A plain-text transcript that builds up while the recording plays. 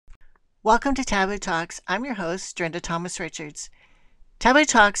Welcome to Taboo Talks. I'm your host, Drenda Thomas Richards. Taboo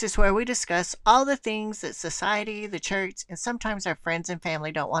Talks is where we discuss all the things that society, the church, and sometimes our friends and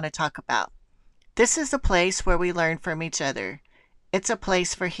family don't want to talk about. This is a place where we learn from each other. It's a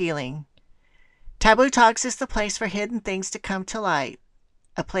place for healing. Taboo Talks is the place for hidden things to come to light,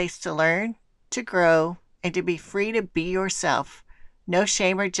 a place to learn, to grow, and to be free to be yourself. No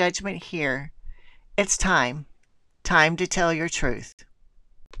shame or judgment here. It's time to tell your truth.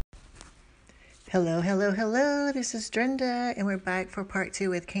 Hello, hello, hello. This is Drenda, and we're back for part two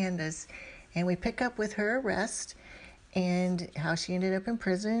with Candace. And we pick up with her arrest and how she ended up in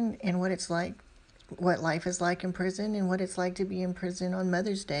prison and what it's like, what life is like in prison, and what it's like to be in prison on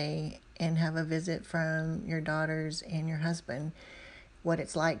Mother's Day and have a visit from your daughters and your husband. What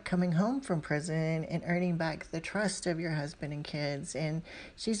it's like coming home from prison and earning back the trust of your husband and kids. And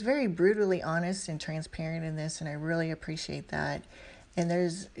she's very brutally honest and transparent in this, and I really appreciate that.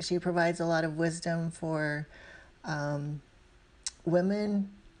 And she provides a lot of wisdom for women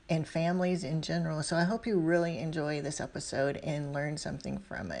and families in general. So I hope you really enjoy this episode and learn something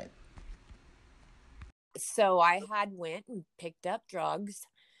from it. So I had went and picked up drugs,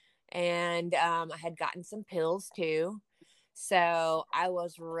 and I had gotten some pills too. So I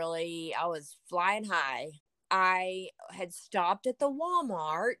was flying high. I had stopped at the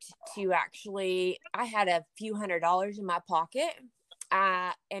Walmart I had a few $100s in my pocket.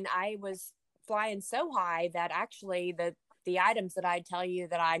 And I was flying so high that actually the items that I tell you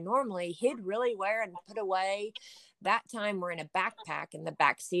that I normally hid really where and put away that time were in a backpack in the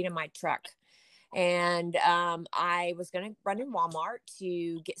back seat of my truck. And I was going to run in Walmart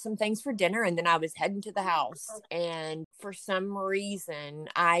to get some things for dinner, and then I was heading to the house. And for some reason,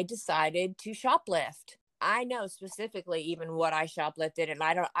 I decided to shoplift. I know specifically even what I shoplifted, and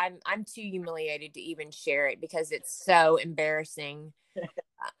I'm too humiliated to even share it because it's so embarrassing.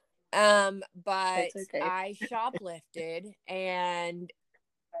 But Okay. I shoplifted, and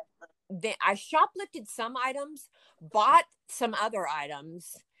then I shoplifted some items, bought some other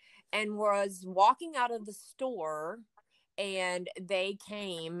items, and was walking out of the store, and they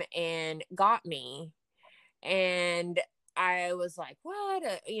came and got me. And I was like, what?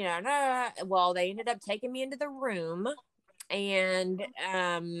 Well, they ended up taking me into the room and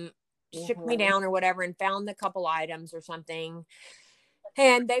shook me down or whatever and found a couple items or something.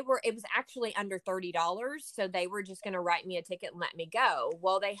 And it was actually under $30. So they were just going to write me a ticket and let me go.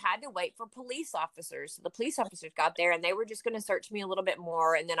 Well, they had to wait for police officers. So the police officers got there and they were just going to search me a little bit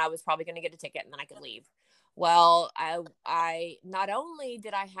more. And then I was probably going to get a ticket and then I could leave. Well, I not only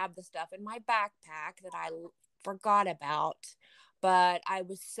did I have the stuff in my backpack that I forgot about, but I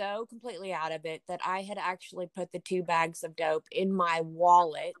was so completely out of it that I had actually put the 2 bags of dope in my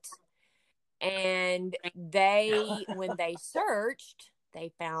wallet. And when they searched,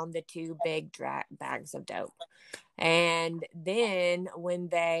 they found the 2 big bags of dope. And then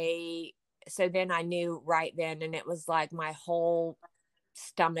so then I knew right then, and it was like my whole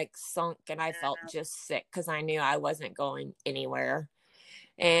stomach sunk and I felt just sick because I knew I wasn't going anywhere.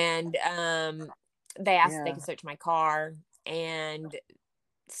 And they asked if they could search my car. And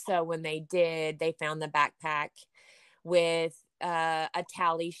so when they did, they found the backpack with a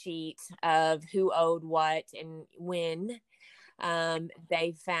tally sheet of who owed what and when.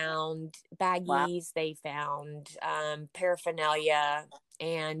 They found baggies, they found paraphernalia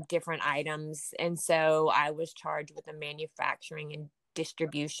and different items. And so I was charged with a manufacturing and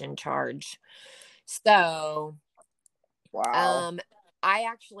distribution charge. So I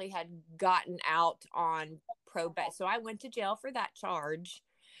actually had gotten out on probation. So I went to jail for that charge.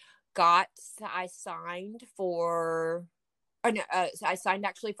 I signed for, I signed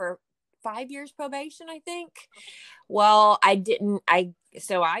actually for 5 years probation, I think. Well,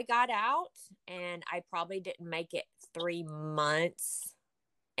 so I got out and I probably didn't make it 3 months.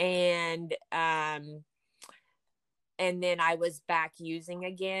 And then I was back using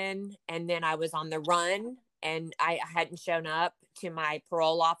again. And then I was on the run and I hadn't shown up to my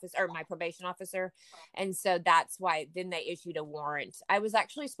parole office or my probation officer. And so that's why then they issued a warrant. I was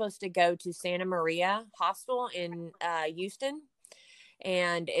actually supposed to go to Santa Maria Hospital in Houston.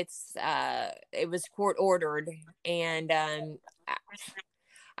 And it was court ordered. And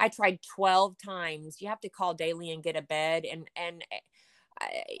I tried 12 times. You have to call daily and get a bed. And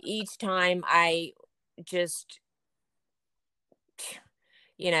each time I just,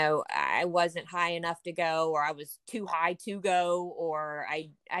 I wasn't high enough to go, or I was too high to go, or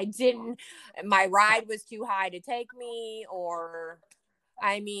my ride was too high to take me, or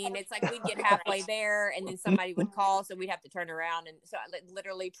I mean, it's like we'd get halfway there and then somebody would call, so we'd have to turn around. And so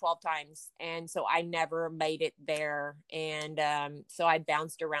literally 12 times. And so I never made it there. And so I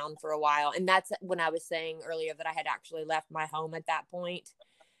bounced around for a while. And that's when I was saying earlier that I had actually left my home at that point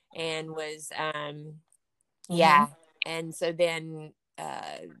and was, yeah. And so then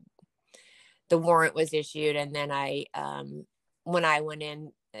the warrant was issued. And then when I went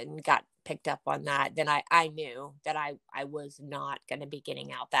in and got picked up on that, then I knew that I was not going to be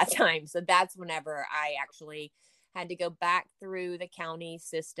getting out that time. So that's whenever I actually had to go back through the county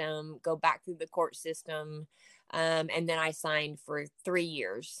system, go back through the court system. And then I signed for 3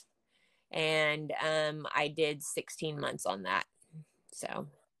 years, and I did 16 months on that. So,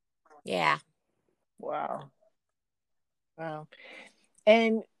 yeah. Wow.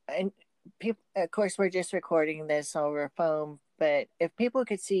 And people, of course, we're just recording this over phone, but if people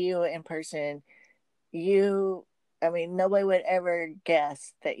could see you in person, I mean, nobody would ever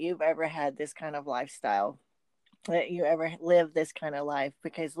guess that you've ever had this kind of lifestyle, that you ever lived this kind of life,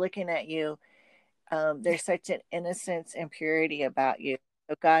 because looking at you, there's such an innocence and purity about you.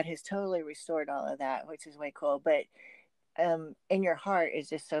 So God has totally restored all of that, which is way cool. But in your heart is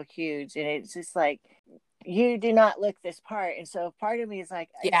just so huge, and it's just like you do not look this part. And so part of me is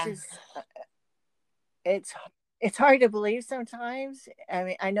like, Yeah. It's hard to believe sometimes. I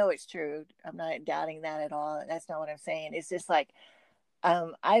mean, I know it's true. I'm not doubting that at all. That's not what I'm saying. It's just like,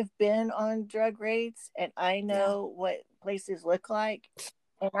 I've been on drug raids, and I know what places look like,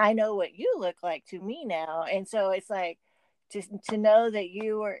 and I know what you look like to me now. And so it's like, to know that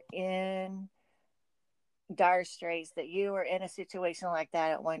you were in dire straits, that you were in a situation like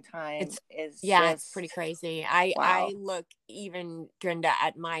that at one time, it's pretty crazy. Wow. I look, even Drinda,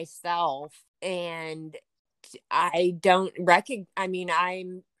 at myself, and I don't recognize. I mean,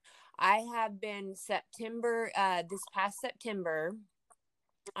 I have been September, this past September,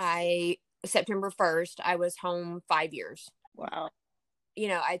 September 1st, I was home 5 years. Wow. You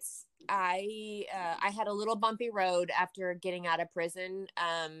know, I had a little bumpy road after getting out of prison.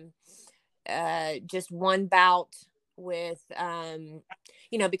 Just one bout with,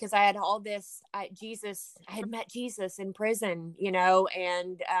 you know, because I had all this, I had met Jesus in prison, you know,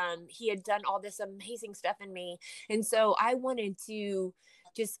 and he had done all this amazing stuff in me. And so I wanted to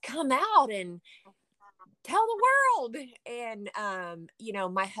just come out and tell the world. And, you know,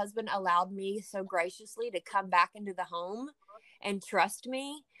 my husband allowed me so graciously to come back into the home and trust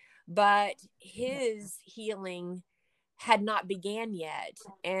me, but his healing had not began yet.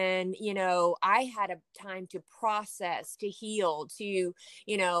 And, you know, I had a time to process, to heal, to,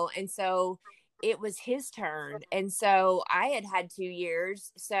 you know, and so it was his turn. And so I had 2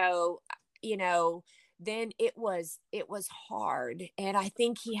 years. So, you know, then it was hard. And I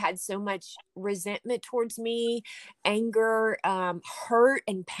think he had so much resentment towards me, anger, hurt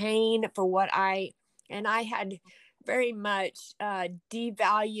and pain for and I had very much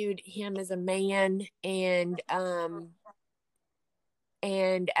devalued him as a man, and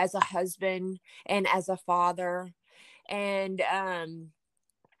as a husband and as a father. And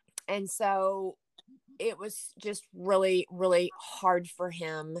so it was just really, really hard for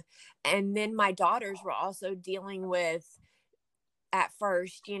him. And then my daughters were also dealing with, at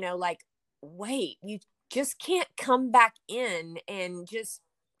first, you know, like, wait, you just can't come back in and just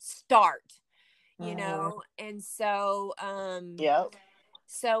start, you know? And so,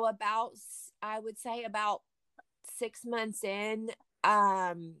 so I would say about 6 months in,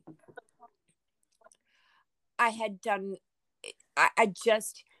 I had done, I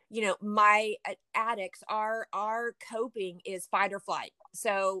just, you know, my addicts, our coping is fight or flight.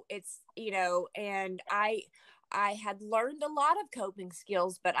 So it's, you know, and I had learned a lot of coping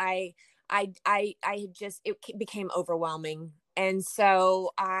skills, but I had just, it became overwhelming. And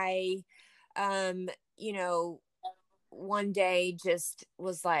so you know, one day just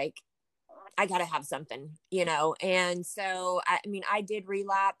was like, I got to have something, you know? And so, I mean, I did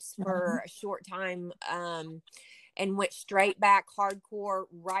relapse for a short time, and went straight back hardcore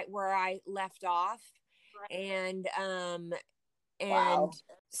right where I left off. And, Wow.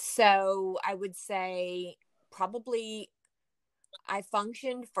 so I would say probably I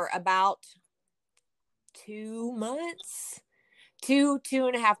functioned for about 2 months,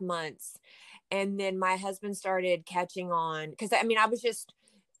 2.5 months. And then my husband started catching on, because I mean, I was just,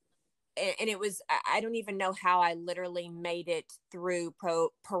 and it was, I don't even know how I literally made it through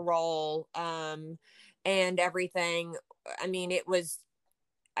parole, and everything. I mean, it was,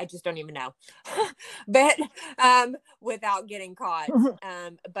 I just don't even know, but, without getting caught.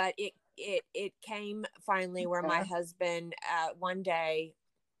 But it came finally where my husband, one day,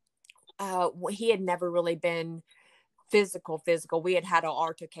 he had never really been physical. We had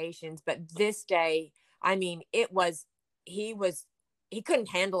altercations, but this day, I mean, he couldn't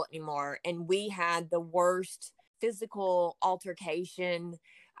handle it anymore. And we had the worst physical altercation.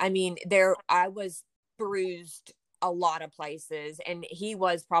 I mean, I was bruised a lot of places, and he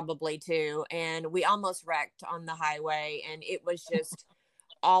was probably too. And we almost wrecked on the highway, and it was just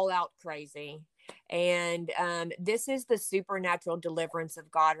all out crazy. And this is the supernatural deliverance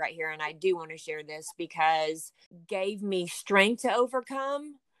of God right here. And I do want to share this because it gave me strength to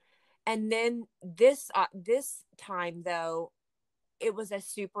overcome. And then this time, though, it was a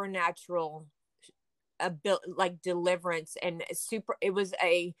supernatural like deliverance, and it was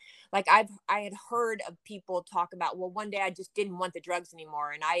I had heard of people talk about, well, one day I just didn't want the drugs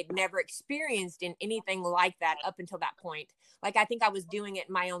anymore, and I had never experienced in anything like that up until that point. Like, I think I was doing it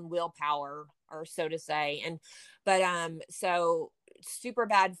in my own willpower, or so to say. So super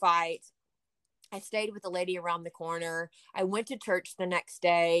bad fight. I stayed with the lady around the corner. I went to church the next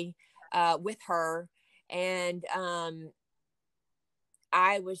day with her, and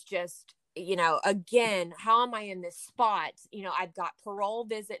I was just, again, how am I in this spot? I've got parole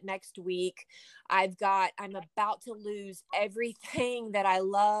visit next week. I'm about to lose everything that I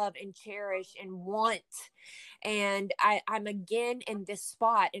love and cherish and want. And I'm again in this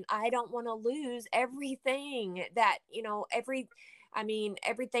spot, and I don't want to lose everything that,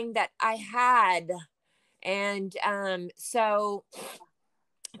 everything that I had. And so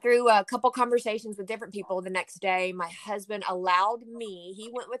through a couple conversations with different people the next day, my husband he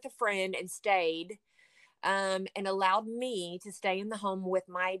went with a friend and stayed, and allowed me to stay in the home with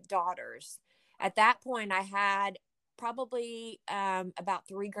my daughters. At that point, I had probably about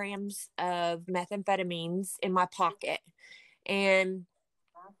 3 grams of methamphetamines in my pocket, and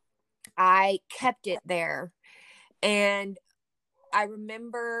I kept it there. And I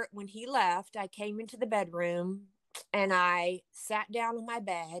remember when he left, I came into the bedroom and I sat down on my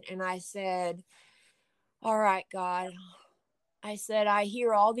bed and I said, all right, God, I said, I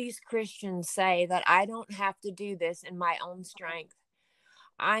hear all these Christians say that I don't have to do this in my own strength.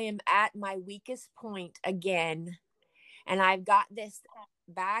 I am at my weakest point again, and I've got this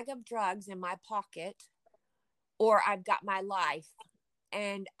bag of drugs in my pocket, or I've got my life.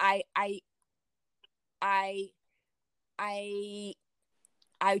 And I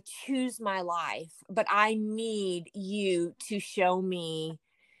choose my life, but I need you to show me.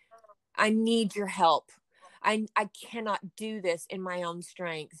 I need your help. I cannot do this in my own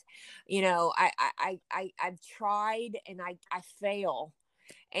strength. I've tried and I fail.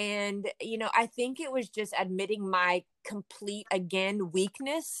 And, I think it was just admitting my complete, again,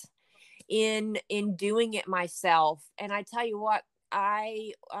 weakness in doing it myself. And I tell you what,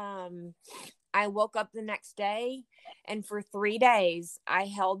 I woke up the next day, and for 3 days I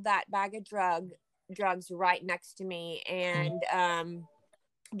held that bag of drugs right next to me, and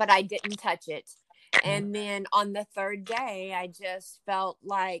but I didn't touch it. And then on the 3rd day, I just felt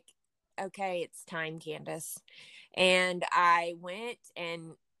like, okay, it's time, Candace. And I went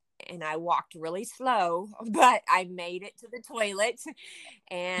and I walked really slow, but I made it to the toilet,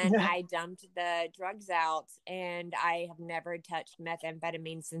 and I dumped the drugs out, and I have never touched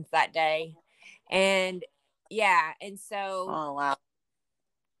methamphetamine since that day. And yeah, and so Oh, wow.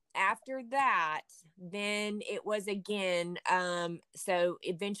 After that, then it was again, so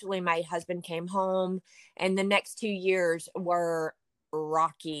eventually my husband came home, and the next 2 years were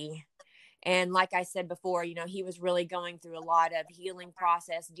rocky. And like I said before, he was really going through a lot of healing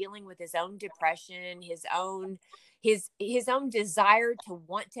process, dealing with his own depression, his own desire to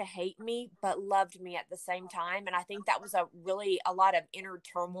want to hate me, but loved me at the same time. And I think that was a lot of inner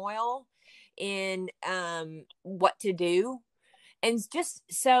turmoil in what to do. And just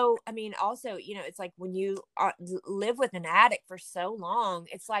so, also, it's like when you live with an addict for so long,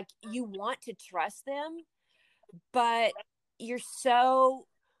 it's like you want to trust them, but you're so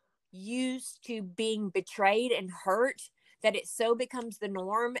used to being betrayed and hurt that it so becomes the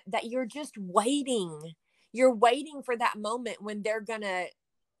norm that you're just waiting. You're waiting for that moment when they're gonna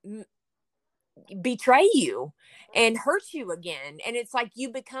betray you and hurt you again. And it's like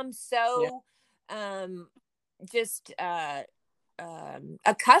you become so just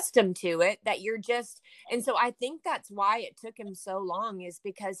accustomed to it that you're just. And so I think that's why it took him so long, is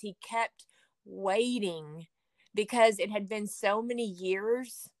because he kept waiting, because it had been so many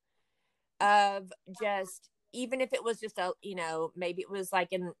years of just, even if it was just maybe it was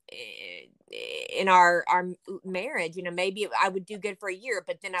like in our marriage, maybe I would do good for a year,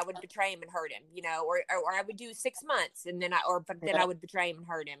 but then I would betray him and hurt him, or I would do 6 months and then I would betray him and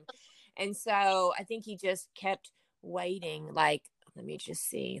hurt him. And so I think he just kept waiting, like, let me just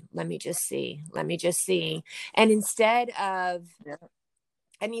see. And instead of, Yeah.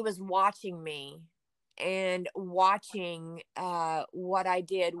 and he was watching me and watching what I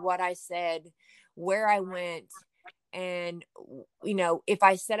did, what I said, where I went. And, if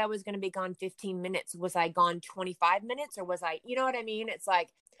I said I was going to be gone 15 minutes, was I gone 25 minutes or was I, you know what I mean? It's like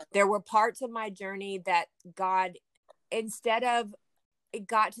there were parts of my journey that God, instead of, it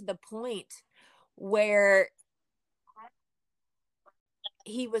got to the point where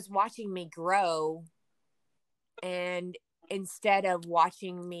he was watching me grow, and instead of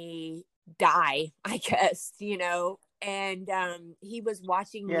watching me die, I guess, and he was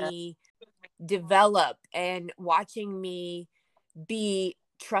watching Yeah. me develop and watching me be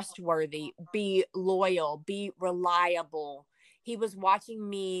trustworthy, be loyal, be reliable. He was watching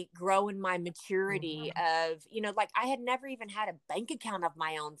me grow in my maturity of, like I had never even had a bank account of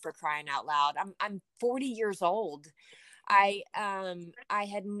my own, for crying out loud. I'm 40 years old. I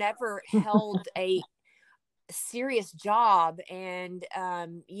had never held a serious job, and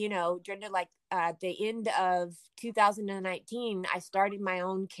during at the end of 2019 I started my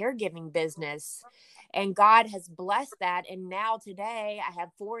own caregiving business, and God has blessed that, and now today I have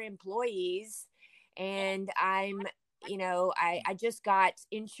 4 employees, and I just got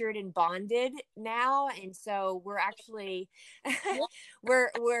insured and bonded now, and so we're actually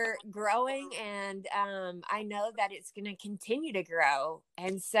we're growing, and I know that it's going to continue to grow,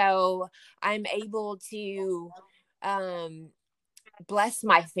 and so I'm able to um, bless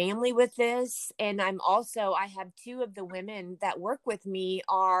my family with this. And I have 2 of the women that work with me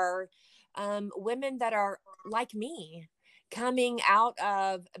are women that are like me, coming out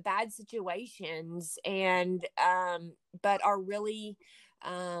of bad situations, and but are really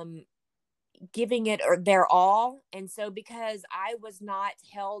giving it their all. And so because I was not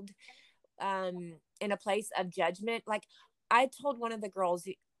held in a place of judgment, like I told one of the girls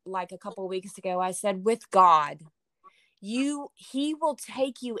like a couple of weeks ago, I said, with God, he will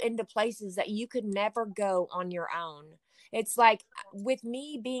take you into places that you could never go on your own. It's like with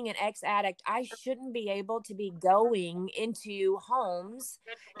me being an ex-addict, I shouldn't be able to be going into homes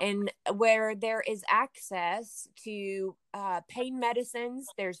and where there is access to pain medicines.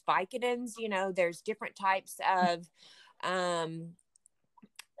 There's Vicodins, there's different types um,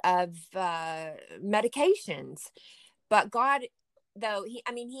 of medications. But God, though,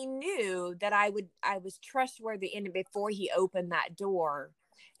 he knew that I was trustworthy in it before he opened that door.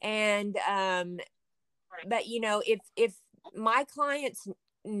 And but if my clients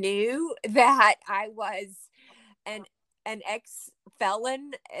knew that I was an ex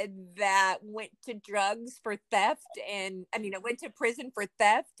felon that went to drugs for theft, and I went to prison for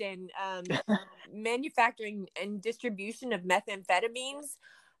theft and manufacturing and distribution of methamphetamines,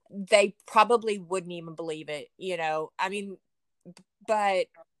 they probably wouldn't even believe it, but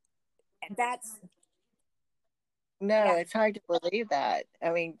that's, No, yeah, it's hard to believe that.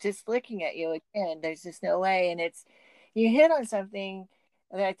 I mean, just looking at you again, there's just no way. And you hit on something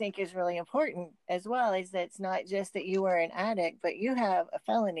that I think is really important as well, is that it's not just that you are an addict, but you have a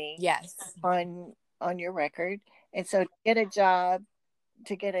felony yes, on your record. And so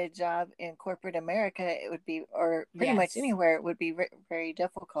to get a job in corporate America, it would be, or pretty much yes, anywhere, it would be very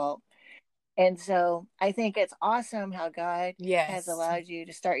difficult. And so I think it's awesome how God has yes, allowed you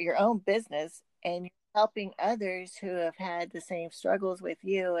to start your own business and you're helping others who have had the same struggles with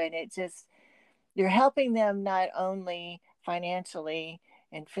you. And you're helping them not only financially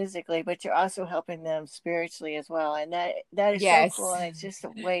and physically, but you're also helping them spiritually as well. And that is so yes, cool. And it's just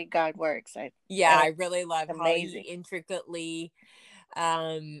the way God works. yeah. And I it's really love how he amazing. intricately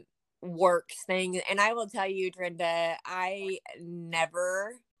um works things. And I will tell you, Drinda, I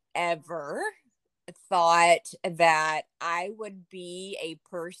never ever thought that I would be a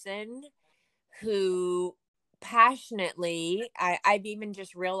person who passionately, I've even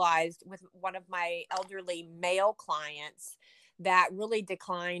just realized with one of my elderly male clients that really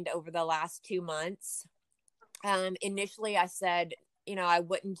declined over the last 2 months. Initially I said, I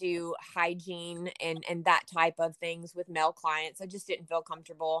wouldn't do hygiene and that type of things with male clients. I just didn't feel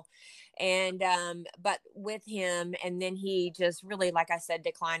comfortable. And but with him, and then he just really, like I said,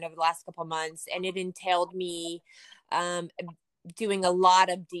 declined over the last couple months, and it entailed me um doing a lot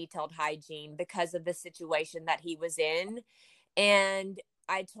of detailed hygiene because of the situation that he was in. And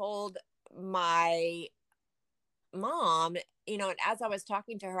I told my mom, and as I was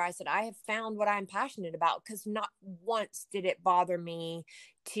talking to her, I said, I have found what I'm passionate about, because not once did it bother me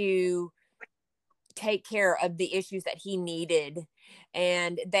to take care of the issues that he needed.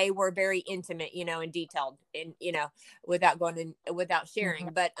 And they were very intimate, and detailed, and, without going without Mhm.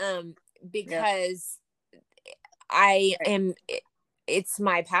 sharing. But Yeah. because I Right. am it's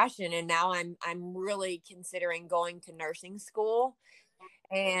my passion. And now I'm really considering going to nursing school.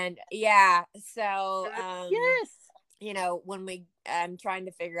 And yeah, so Yes. you know, when I'm trying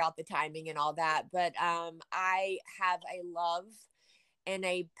to figure out the timing and all that, but I have a love and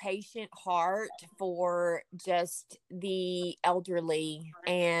a patient heart for just the elderly.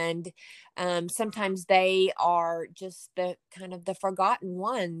 And sometimes they are just the kind of the forgotten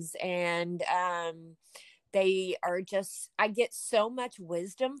ones. And they are just, I get so much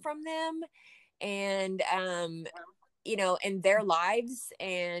wisdom from them. And you know, in their lives.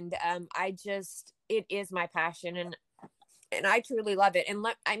 And it is my passion, and I truly love it. And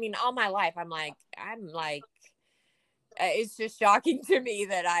I mean, all my life, I'm like, it's just shocking to me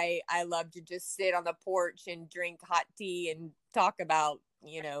that I love to just sit on the porch and drink hot tea and talk about,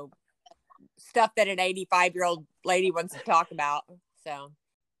 you know, stuff that an 85-year-old lady wants to talk about. So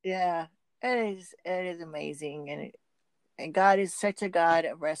Yeah, it is amazing. And God is such a God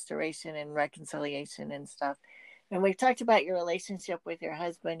of restoration and reconciliation and stuff. And we've talked about your relationship with your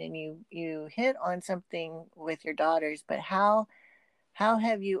husband, and you hit on something with your daughters, but how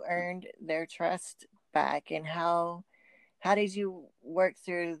have you earned their trust back, and how did you work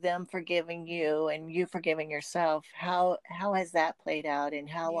through them forgiving you and you forgiving yourself? How has that played out, and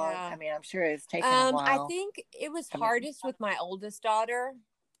how long? yeah, I mean, I'm sure it's taken a I while. think it was I mean, hardest with my oldest daughter,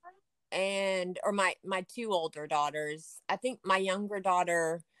 and or my two older daughters. I think my younger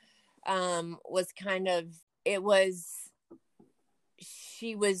daughter was kind of, it was,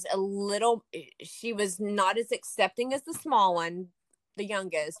 she was a little, she was not as accepting as the small one, the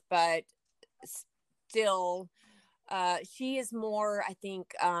youngest, but still she is more, I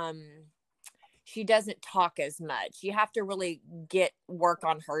think, she doesn't talk as much. You have to really work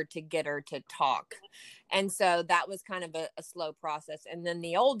on her to get her to talk. And so that was kind of a slow process. And then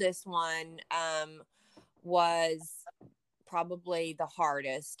the oldest one was probably the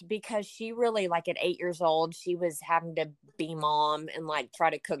hardest, because she really, like at 8 years old, she was having to be mom and like try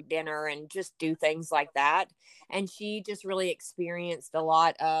to cook dinner and just do things like that. And she just really experienced a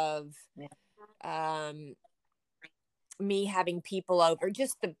lot of um me having people over,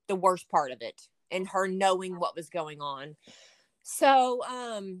 just the worst part of it, and her knowing what was going on. So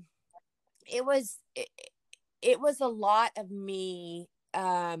it was it was a lot of me.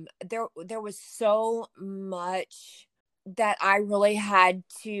 There was so much that I really had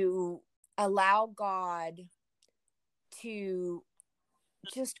to allow God to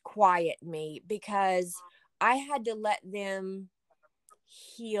just quiet me, because I had to let them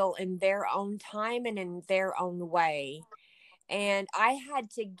heal in their own time and in their own way. And I had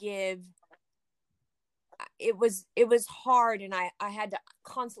to give, it was hard, and I had to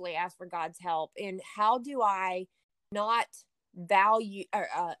constantly ask for God's help in how do I not value, or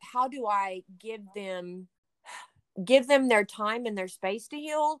how do I give them their time and their space to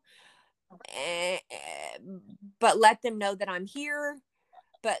heal, eh, but let them know that I'm here,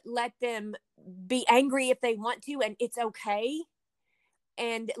 but let them be angry if they want to, and it's okay,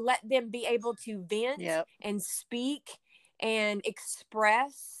 and let them be able to vent yep. and speak and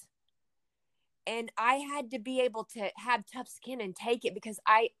express. And I had to be able to have tough skin and take it, because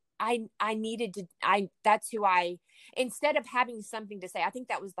I needed to, that's who I, instead of having something to say, I think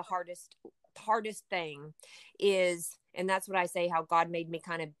that was the hardest thing is, and that's what I say, how God made me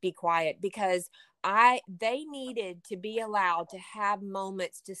kind of be quiet, because they needed to be allowed to have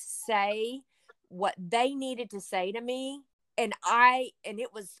moments to say what they needed to say to me. And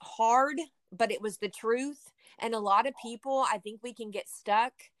it was hard, but it was the truth. And a lot of people, I think we can get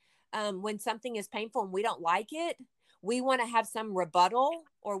stuck when something is painful and we don't like it. We want to have some rebuttal,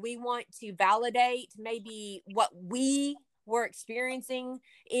 or we want to validate maybe what we were experiencing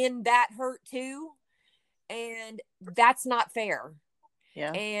in that hurt too. And that's not fair.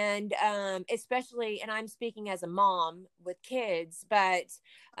 Yeah. And especially, and I'm speaking as a mom with kids, but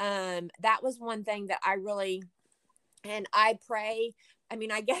that was one thing that I really, and I pray, I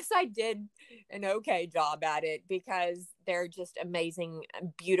mean, I guess I did an okay job at it, because they're just amazing,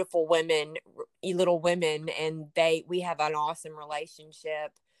 beautiful women, little women, and we have an awesome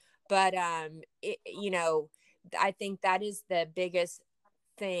relationship. But you know, I think that is the biggest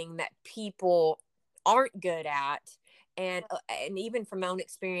thing that people aren't good at. And even from my own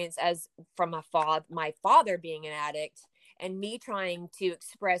experience, as from my father being an addict, and me trying to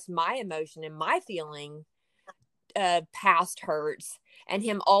express my emotion and my feeling past hurts, and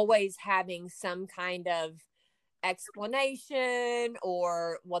him always having some kind of explanation,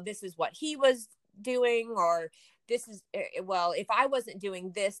 or, well, this is what he was doing, or this is, well, if I wasn't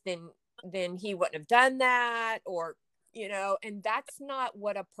doing this, then he wouldn't have done that, or, you know. And that's not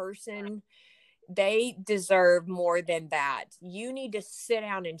what a person they deserve more than that. You need to sit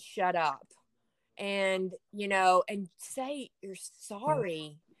down and shut up and, and say you're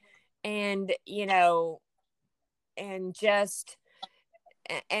sorry. And, and just,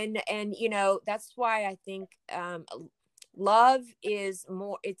 and, that's why I think, love is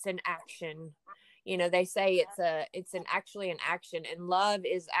more, it's an action. They say actually an action, and love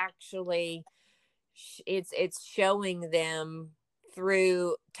is actually, it's showing them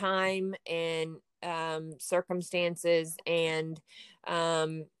through time and circumstances and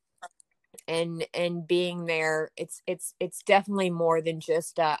being there. It's definitely more than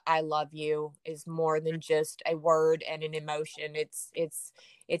just I love you, is more than just a word and an emotion. It's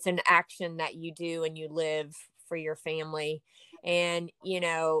an action that you do and you live for your family. And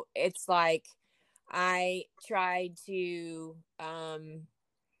it's like, I tried to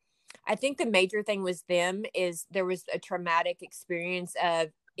I think the major thing was them is there was a traumatic experience of,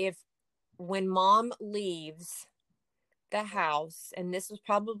 if when mom leaves the house, and this was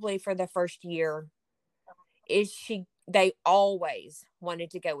probably for the first year, they always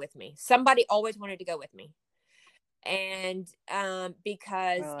wanted to go with me. Somebody always wanted to go with me. And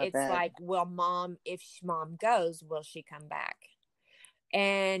because it's like, well, mom, if mom goes, will she come back?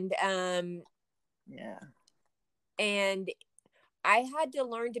 And yeah. And I had to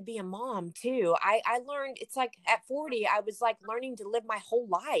learn to be a mom too. I learned, it's like at 40, I was like learning to live my whole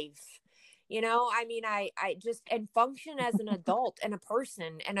life. I mean, I just, and function as an adult and a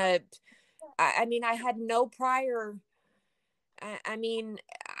person and I mean, I had no prior, I mean,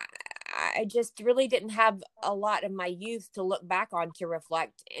 I just really didn't have a lot of my youth to look back on, to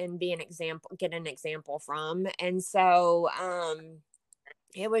reflect and be an example, get an example from. And so,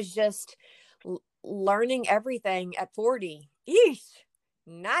 it was just learning everything at 40. Eesh,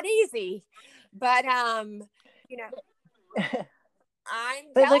 not easy, but I'm but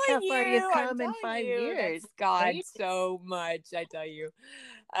telling look how far you've come in 5 years. That's God, right? So much, I tell you.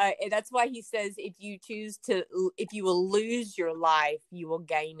 And that's why he says, if you will lose your life, you will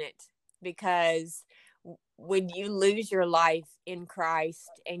gain it. Because when you lose your life in Christ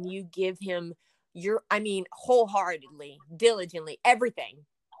and you give him wholeheartedly, diligently, everything,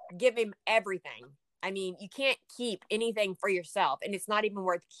 give him everything. I mean, you can't keep anything for yourself, and it's not even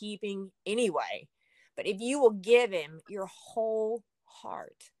worth keeping anyway. But if you will give him your whole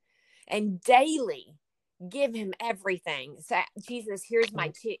heart and daily give him everything. So, Jesus, here's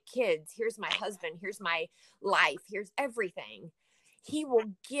my kids, here's my husband, here's my life, here's everything. He will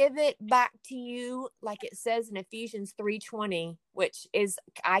give it back to you, like it says in Ephesians 3:20, which is,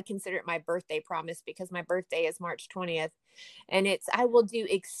 I consider it my birthday promise, because my birthday is March 20th. And it's, I will do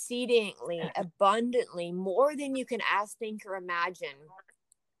exceedingly abundantly more than you can ask, think, or imagine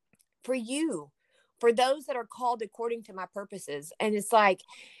for you, for those that are called according to my purposes. And it's like,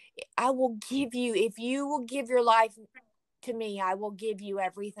 I will give you, if you will give your life to me, I will give you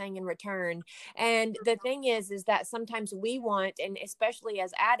everything in return. And the thing is that sometimes we want, and especially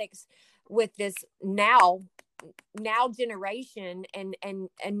as addicts with this now generation and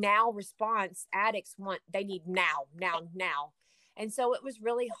now response, addicts want, they need now. And so it was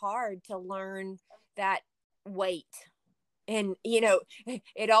really hard to learn that wait. And,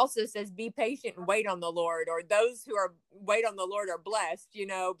 it also says, be patient and wait on the Lord, or those who are wait on the Lord are blessed,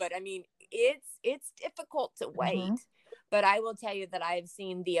 but I mean, it's difficult to wait. Mm-hmm. But I will tell you that I have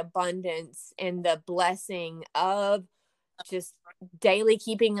seen the abundance and the blessing of just daily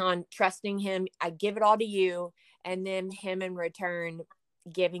keeping on trusting him. I give it all to you, and then him in return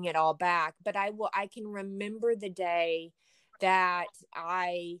giving it all back. But I can remember the day that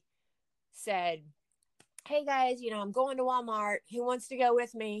I said, hey guys, I'm going to Walmart. Who wants to go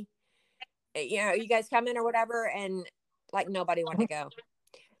with me? You guys come in or whatever. And like, nobody wanted to go.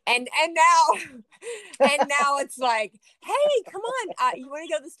 And now it's like, hey, come on. You want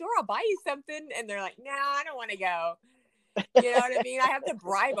to go to the store? I'll buy you something. And they're like, no, I don't want to go. You know what I mean? I have to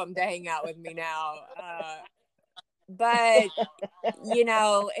bribe them to hang out with me now. But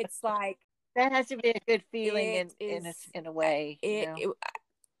it's like, that has to be a good feeling in a way.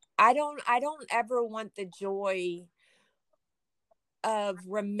 I don't ever want the joy of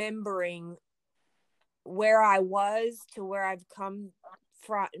remembering where I was to where I've come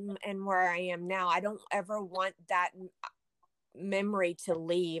from and where I am now. I don't ever want that memory to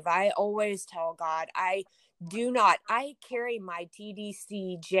leave. I always tell God, I carry my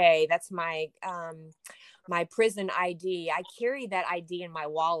TDCJ. That's my prison ID. I carry that ID in my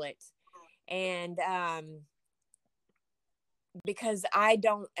wallet. And, because I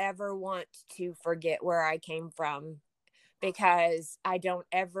don't ever want to forget where I came from, because I don't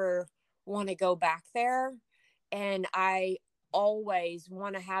ever want to go back there. And I always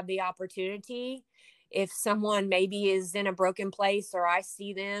want to have the opportunity, if someone maybe is in a broken place or I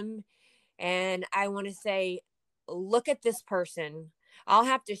see them and I want to say, look at this person. I'll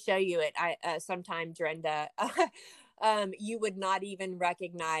have to show you it. Sometime, Drenda. You would not even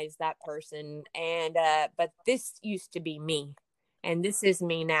recognize that person. And but this used to be me, and this is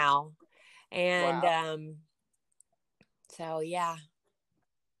me now. And Wow. So yeah.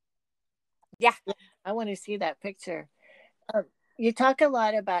 I want to see that picture. You talk a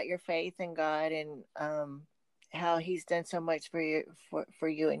lot about your faith in God and how He's done so much for you for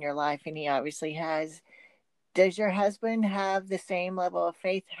you in your life, and He obviously has. Does your husband have the same level of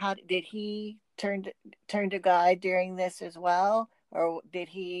faith? How did he turn to God during this as well, or did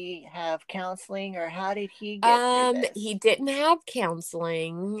he have counseling, or how did he get through He this? didn't have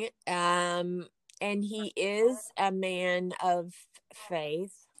counseling. And he is a man of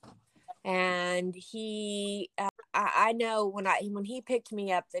faith. And I know when he picked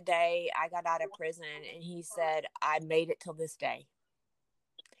me up the day I got out of prison, and he said, I made it till this day.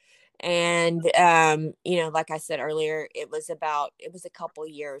 And, like I said earlier, it was a couple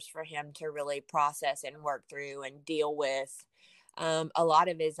years for him to really process and work through and deal with, a lot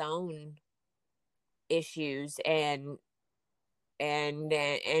of his own issues and pain,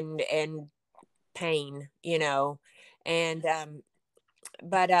 and,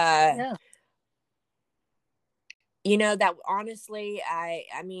 but, Yeah. that honestly, I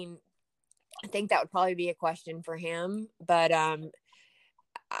mean, I think that would probably be a question for him, but,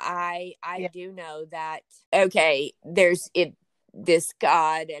 I Yeah. do know that, okay, this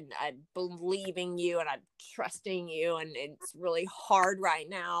God, and I'm believing you and I'm trusting you, and it's really hard right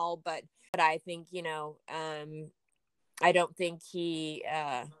now, but I think, I don't think he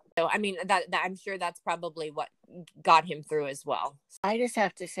so I mean that I'm sure that's probably what got him through as well. I just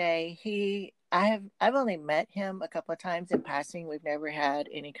have to say I've only met him a couple of times in passing. We've never had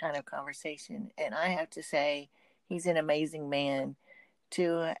any kind of conversation, and I have to say he's an amazing man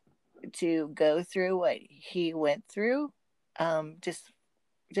to go through what he went through. Just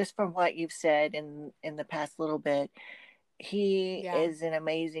from what you've said in the past little bit, he Yeah. is an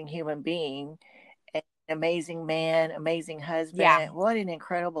amazing human being, an amazing man, amazing Yeah. husband. What an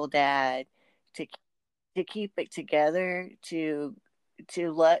incredible dad to keep it together, to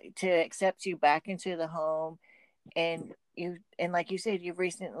accept you back into the home. And like you said, you've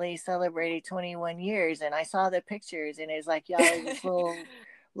recently celebrated 21 years, and I saw the pictures, and it's like y'all are just little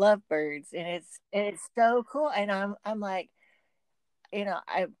lovebirds, and it's so cool. And I'm like, you know,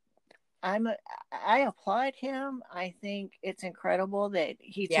 I applaud him. I think it's incredible that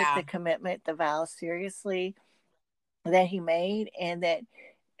he took Yeah. the commitment, the vow seriously that he made, and that,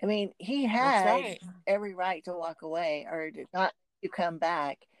 I mean, he That's had right. every right to walk away or to not to come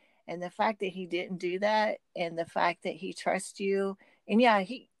back. And the fact that he didn't do that, and the fact that he trusts you, and yeah,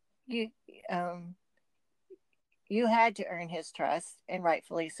 you, um, you had to earn his trust, and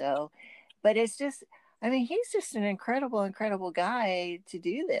rightfully so. But it's just, I mean, he's just an incredible, incredible guy to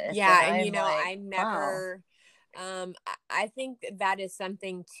do this. And Yeah, and I'm like, I wow. never I think that is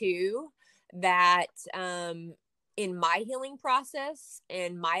something too that in my healing process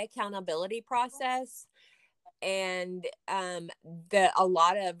and my accountability process, and a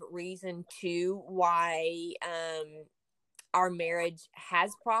lot of reason too why our marriage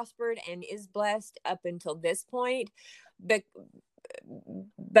has prospered and is blessed up until this point, but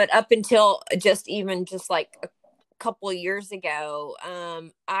up until just like a couple of years ago,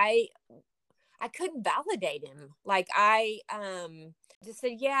 I couldn't validate him. Like I just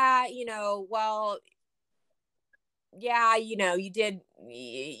said, yeah, well, yeah, you did,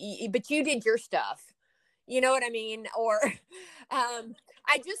 but you did your stuff. You know what I mean? Or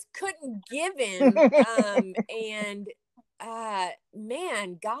I just couldn't give him. And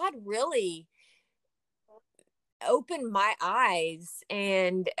man, God really opened my eyes,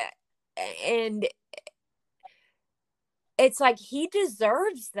 and it's like he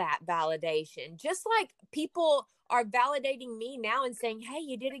deserves that validation, just like people are validating me now and saying, hey,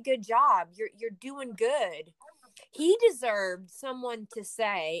 you did a good job, you're doing good. He deserved someone to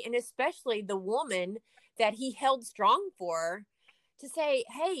say, and especially the woman that he held strong for, to say,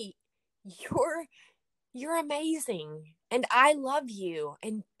 hey, you're amazing, and I love you,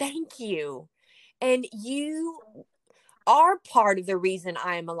 and thank you, and you are part of the reason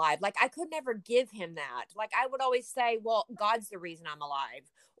I am alive. Like I could never give him that. Like I would always say, well, God's the reason I'm alive,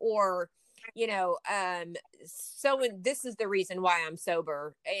 or so this is the reason why I'm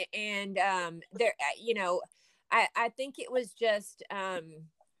sober. And there, I think it was just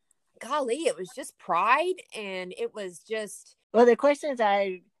golly, it was just pride, and it was just Well, the questions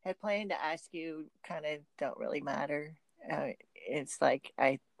I had planned to ask you kind of don't really matter. it's like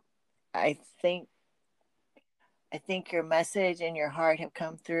I think I think your message and your heart have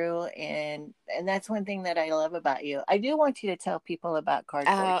come through, and that's one thing that I love about you. I do want you to tell people about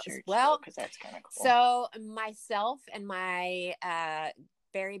Cardboard Church, Well, because that's kind of cool. So myself and my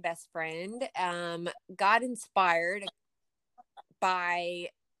very best friend got inspired by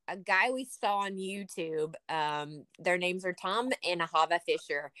a guy we saw on YouTube. Their names are Tom and Ahava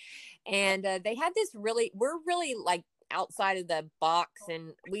Fisher, and they had this we're really like outside of the box,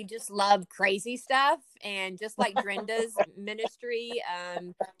 and we just love crazy stuff. And just like Drenda's ministry,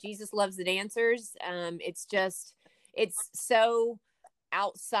 Jesus Loves the Dancers. It's so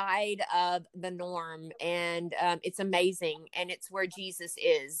outside of the norm, and it's amazing, and it's where Jesus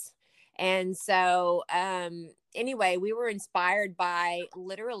is. And so anyway, we were inspired by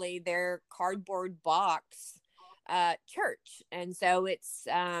literally their cardboard box church. And so it's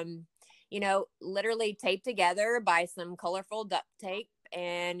literally taped together by some colorful duct tape,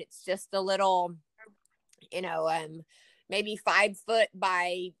 and it's just a little maybe 5 foot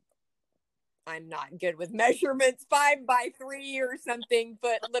by, I'm not good with measurements, 5 by 3 or something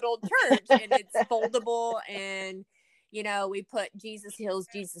foot little church, and it's foldable. And we put Jesus heals,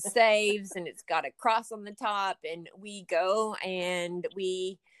 Jesus saves, and it's got a cross on the top. And we go and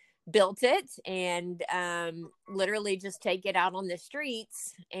we built it, and literally just take it out on the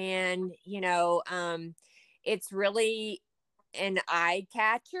streets. And it's really an eye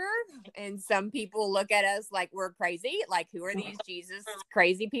catcher, and some people look at us like we're crazy, like, who are these Jesus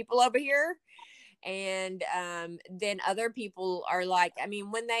crazy people over here? And then other people are like, I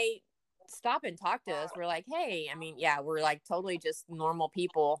mean, when they stop and talk to us, we're like, hey, I mean, yeah, we're like totally just normal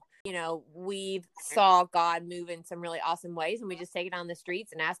people. We've saw God move in some really awesome ways, and we just take it on the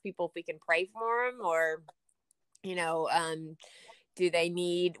streets and ask people if we can pray for them, or what do they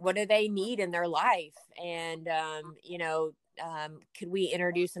need in their life? And could we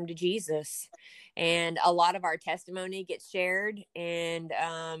introduce them to Jesus? And a lot of our testimony gets shared, and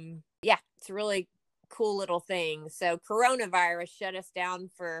yeah, it's a really cool little thing. So coronavirus shut us down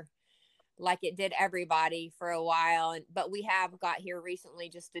for, like it did everybody, for a while, but we have got here recently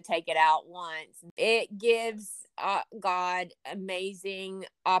just to take it out once. It gives God amazing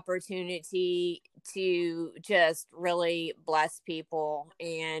opportunity to just really bless people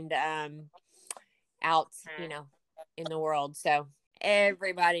and out in the world. So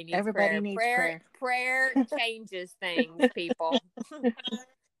everybody needs prayer. Prayer changes things, people.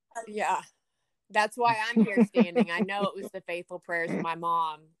 Yeah. That's why I'm here standing. I know it was the faithful prayers of my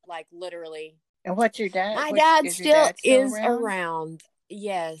mom, like literally. And what's your dad? My dad still is around.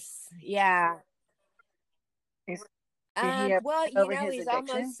 Yes. Yeah. Well, he's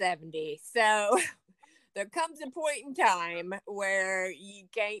almost 70. So there comes a point in time where you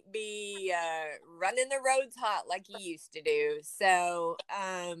can't be running the roads hot like you used to do. So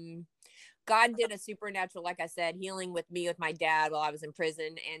God did a supernatural, like I said, healing with me, with my dad while I was in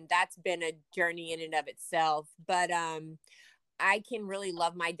prison. And that's been a journey in and of itself. But I can really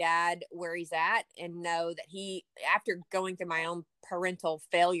love my dad where he's at, and know that he, after going through my own parental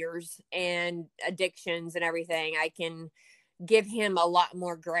failures and addictions and everything, I can give him a lot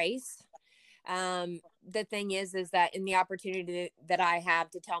more grace. The thing is that in the opportunity that I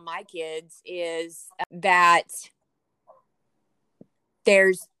have to tell my kids is that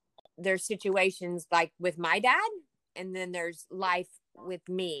there's situations like with my dad, and then there's life with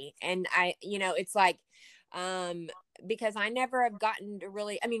me. And it's like, because I never have gotten to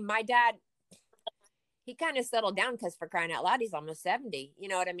really, I mean, my dad, he kind of settled down, because for crying out loud, he's almost 70. You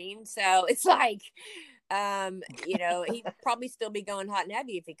know what I mean? So it's like, he'd probably still be going hot and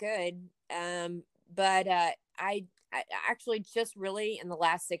heavy if he could. But I actually just really in the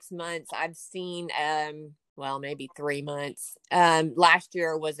last 6 months, I've seen, well, maybe 3 months. Last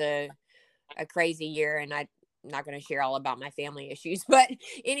year was a crazy year, and I'm not going to share all about my family issues, but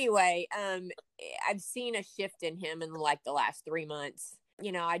anyway, I've seen a shift in him in like the last 3 months.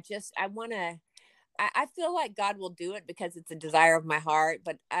 I feel like God will do it because it's a desire of my heart,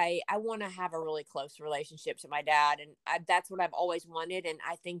 but I want to have a really close relationship to my dad. And that's what I've always wanted. And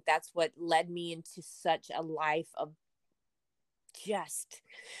I think that's what led me into such a life of just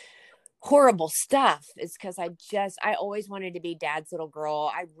horrible stuff, is because I always wanted to be dad's little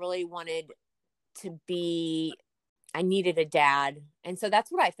girl. I really wanted I needed a dad. And so that's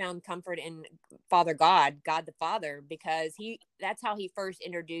what I found comfort in Father God the Father, because that's how he first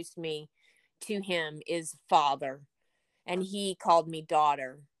introduced me to him, is Father. And he called me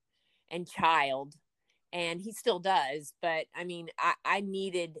daughter and child, and he still does. But I mean, I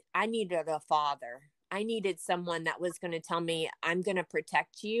needed a father. I needed someone that was going to tell me, I'm going to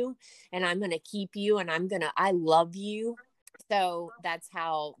protect you, and I'm going to keep you, and I love you. So that's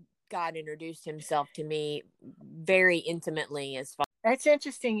how God introduced himself to me very intimately as far. That's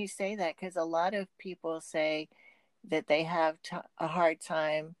interesting you say that, because a lot of people say that they have a hard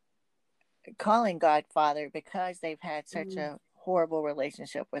time calling God Father because they've had such a horrible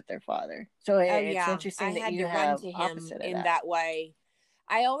relationship with their father. So Oh it's yeah, I interesting that had you to run have to him opposite of in that. that way.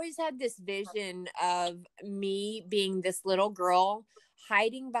 I always had this vision of me being this little girl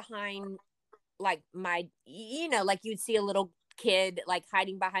hiding behind like my, like you'd see a little kid like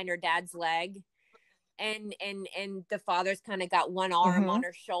hiding behind her dad's leg, and the father's kind of got one arm on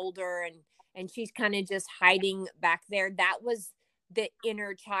her shoulder, and she's kind of just hiding back there. That was the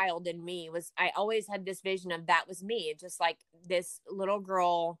inner child in me. I always had this vision of that was me, just like this little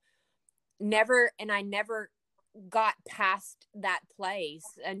girl. I never got past that place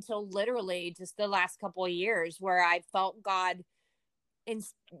until literally just the last couple of years, where I felt God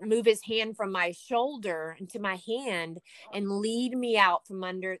move his hand from my shoulder into my hand and lead me out from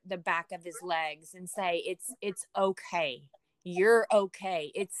under the back of his legs and say, it's okay. You're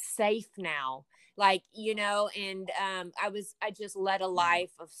okay. It's safe now. Like, and I just led a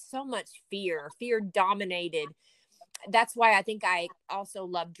life of so much fear dominated. That's why I think I also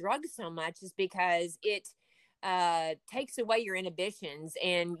love drugs so much, is because it takes away your inhibitions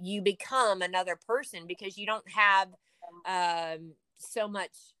and you become another person, because you don't have so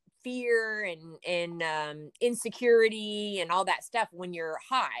much fear and insecurity and all that stuff when you're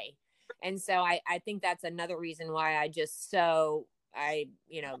high. And so I think that's another reason why I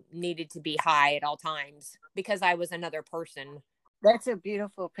needed to be high at all times, because I was another person. That's a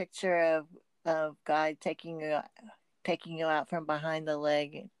beautiful picture of God taking you out from behind the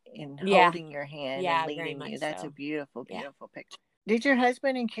leg and holding your hand and leading you. That's a beautiful, beautiful picture. Did your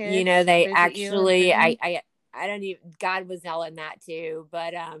husband and kids they visit actually, you in prison? I don't even, God was yelling that too,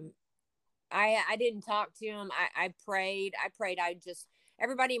 but I didn't talk to him. I prayed.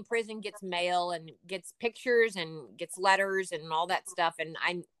 Everybody in prison gets mail and gets pictures and gets letters and all that stuff, and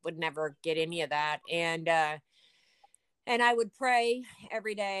I would never get any of that. And I would pray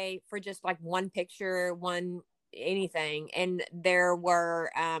every day for just like one picture, one anything. And there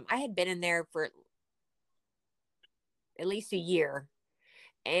were I had been in there for at least a year.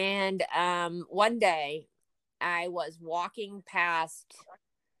 And one day I was walking past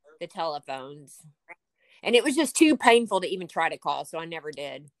the telephones, and it was just too painful to even try to call, so I never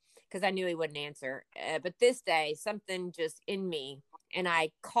did, because I knew he wouldn't answer. But this day, something just in me, and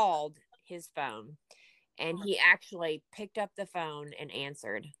I called his phone, and he actually picked up the phone and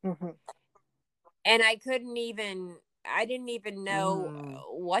answered. And I didn't even know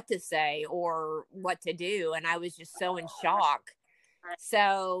what to say or what to do, and I was just so in shock.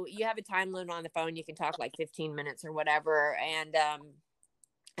 So you have a time limit on the phone. You can talk like 15 minutes or whatever. And,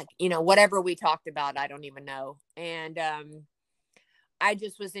 whatever we talked about, I don't even know. And I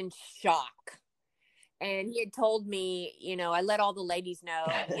just was in shock. And he had told me, I let all the ladies know.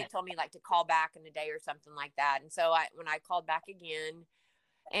 He had told me like to call back in a day or something like that. And so when I called back again,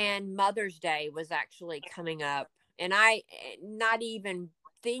 and Mother's Day was actually coming up, and I not even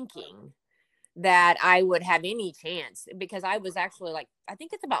thinking that I would have any chance, because I was actually like, I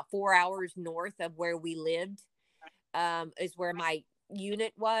think it's about 4 hours north of where we lived, is where my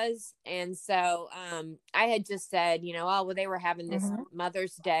unit was. And so I had just said, oh, well, they were having this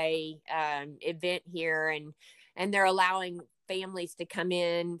Mother's Day event here, and they're allowing families to come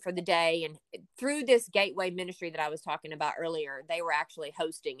in for the day. And through this Gateway ministry that I was talking about earlier, they were actually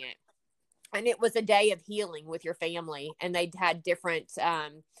hosting it. And it was a day of healing with your family. And they'd had different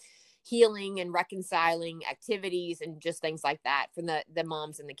healing and reconciling activities and just things like that from the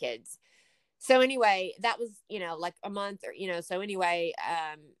moms and the kids. So anyway, that was, like a month or, so anyway,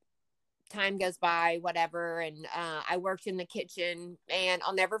 time goes by, whatever. And I worked in the kitchen, and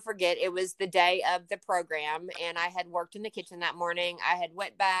I'll never forget, it was the day of the program, and I had worked in the kitchen that morning. I had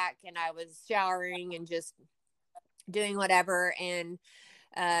went back and I was showering and just doing whatever. And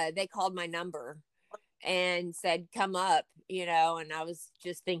they called my number and said, come up, and I was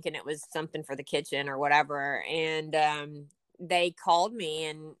just thinking it was something for the kitchen or whatever. And they called me,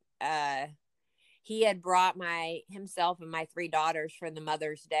 and he had brought himself and my 3 daughters for the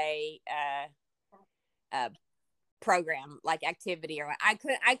Mother's Day program, like activity, or I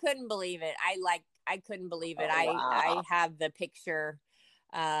couldn't believe it. I couldn't believe it. Oh, wow. I have the picture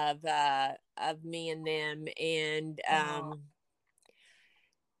of me and them. And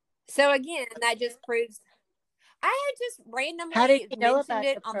so again, that just proves, I had just randomly mentioned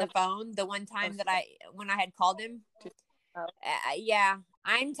it on the phone the one time when I had called him. Yeah.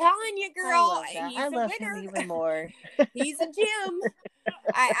 I'm telling you, I girl, love that. he's I a love him winner. even more. He's a gem.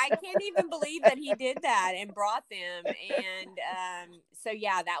 I can't even believe that he did that and brought them. And so,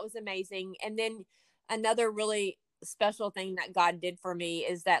 yeah, that was amazing. And then another really special thing that God did for me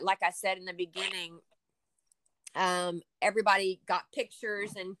is that, like I said in the beginning, everybody got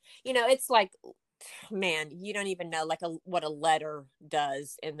pictures, and it's like, man, you don't even know like what a letter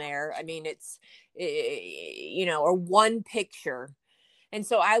does in there. I mean, it's or one picture. And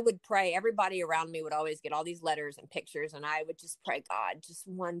so I would pray. Everybody around me would always get all these letters and pictures, and I would just pray, God, just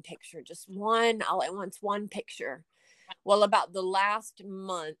one picture, just one, all at once, one picture. Well, about the last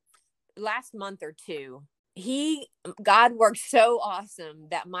month or two, God worked so awesome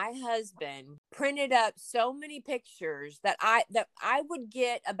that my husband printed up so many pictures that I would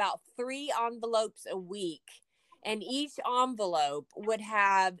get about 3 envelopes a week, and each envelope would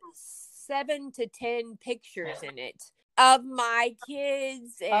have 7 to 10 pictures in it of my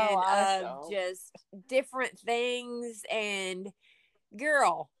kids and awesome. of just different things. And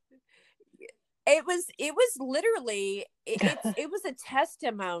girl, it was literally it was a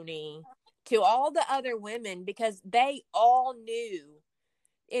testimony to all the other women, because they all knew.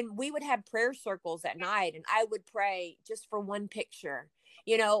 And we would have prayer circles at night, and I would pray just for one picture,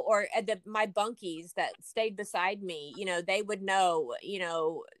 or my bunkies that stayed beside me, they would know,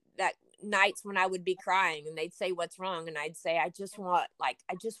 that nights when I would be crying, and they'd say, what's wrong? And I'd say, I just want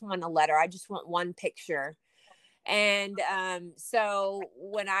a letter. I just want one picture. And so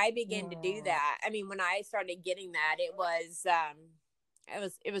when I began to do that, I mean, when I started getting that, it was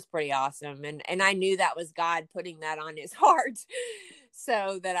pretty awesome. And I knew that was God putting that on his heart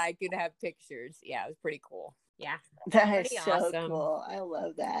so that I could have pictures. Yeah, it was pretty cool. Yeah. That is Pretty so awesome. cool. I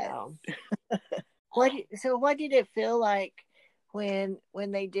love that. So. So what did it feel like when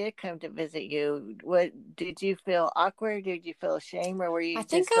they did come to visit you? What did you feel awkward? Did you feel shame, or were you I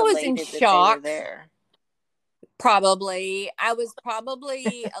think just I was in elated that shock. they were there? Probably. I was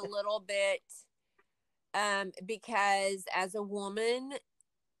probably a little bit because as a woman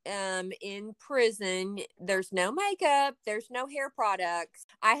in prison, there's no makeup, there's no hair products.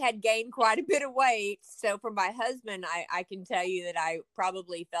 I had gained quite a bit of weight. So for my husband, I can tell you that I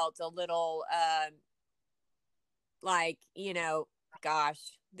probably felt a little like, gosh,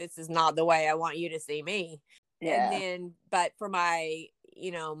 this is not the way I want you to see me. Yeah. And then, but for my,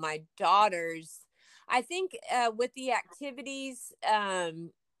 my daughters, I think with the activities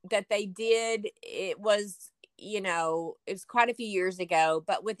that they did, it was quite a few years ago,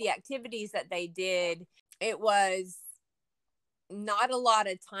 but with the activities that they did, it was not a lot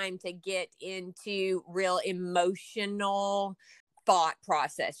of time to get into real emotional thought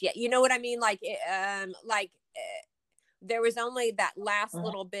process. Yeah, you know what I mean? There was only that last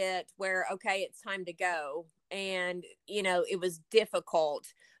little bit where, okay, it's time to go. And, it was difficult,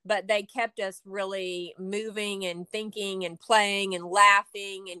 but they kept us really moving and thinking and playing and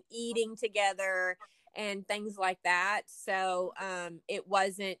laughing and eating together and things like that. So it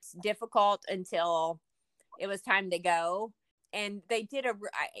wasn't difficult until it was time to go. And they did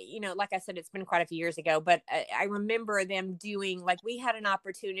like I said, it's been quite a few years ago, but I remember them doing, like, we had an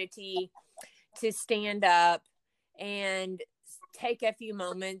opportunity to stand up and take a few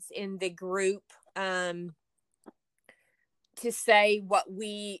moments in the group to say what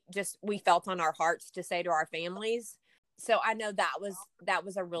we felt on our hearts to say to our families. So I know that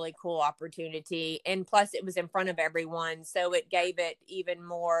was a really cool opportunity. And plus it was in front of everyone. So it gave it even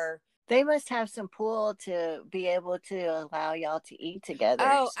more. They must have some pull to be able to allow y'all to eat together.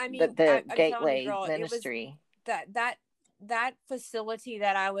 Oh, I mean, the I'm Gateway you, girl, Ministry. That facility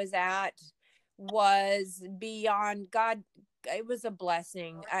that I was at was beyond God. It was a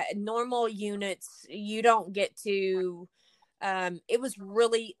blessing. Normal units, you don't get to. It was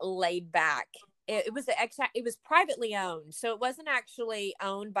really laid back. It was privately owned, so it wasn't actually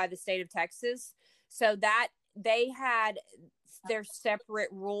owned by the state of Texas. So that they had their separate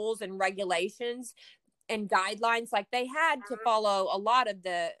rules and regulations and guidelines. Like, they had to follow a lot of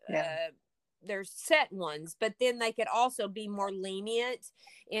the their set ones, but then they could also be more lenient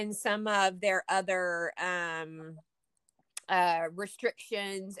in some of their other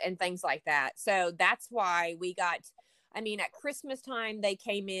restrictions and things like that. So that's why we got, at Christmas time, they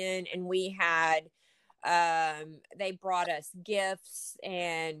came in and we had, they brought us gifts,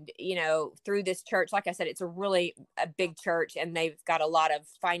 and, through this church, like I said, it's a big church, and they've got a lot of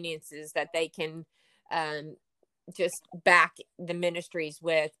finances that they can, just back the ministries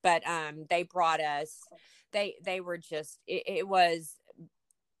with. But, they brought us, they were just, it was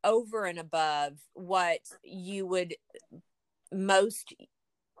over and above what you would, most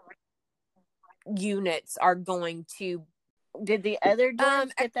units are going to Did the other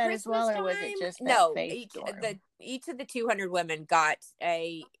dorms At get that as well, Christmas or was it time, just that no. faith dorm? Each of the 200 women got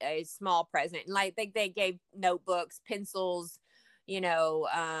a small present. Like they gave notebooks, pencils,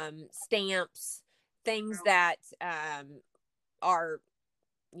 stamps, things that are,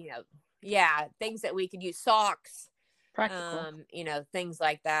 yeah, things that we could use, socks, Practical. things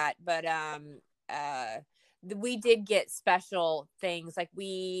like that. But we did get special things, like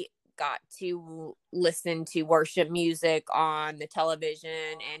we got to listen to worship music on the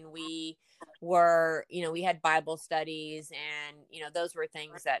television, and we had Bible studies, and those were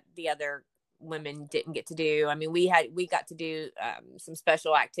things that the other women didn't get to do. I mean, we got to do some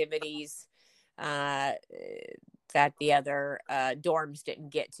special activities that the other dorms didn't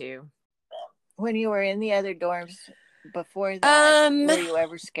get to. When you were in the other dorms before that, were you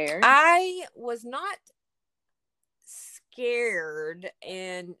ever scared? I was not scared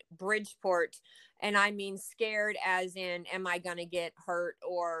in Bridgeport, and I mean scared as in, am I going to get hurt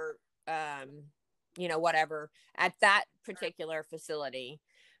or whatever, at that particular facility.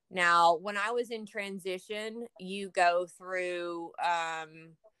 Now, when I was in transition, you go through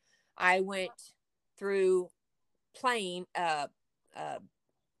I went through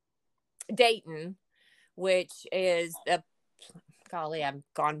Dayton, which is the, golly, I'm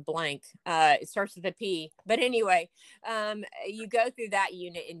gone blank. It starts with a P, but anyway, you go through that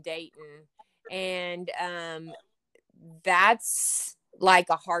unit in Dayton, and that's like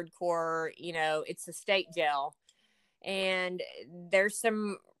a hardcore, it's a state jail, and there's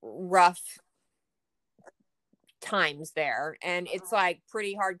some rough times there, and it's like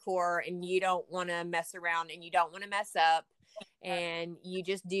pretty hardcore, and you don't want to mess around, and you don't want to mess up, and you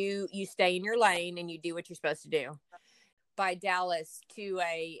stay in your lane, and you do what you're supposed to do. By Dallas to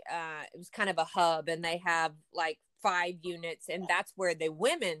it was kind of a hub, and they have like 5 units, and that's where the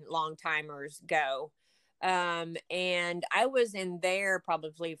women long timers go. And I was in there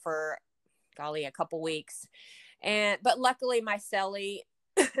probably for, golly, a couple weeks, but luckily my cellie,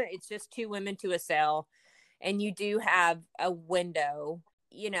 it's just 2 women to a cell, and you do have a window.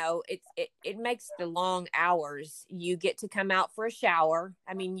 It makes the long hours. You get to come out for a shower.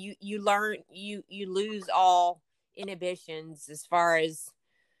 I mean, you learn, you lose all inhibitions as far as,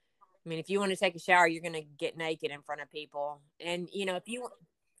 I mean, if you want to take a shower, you're going to get naked in front of people. And, if you,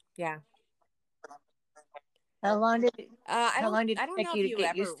 yeah. How long did it I don't take know you if to you get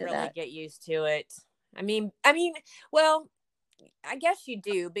ever used to really that? get used to it. I mean, well, I guess you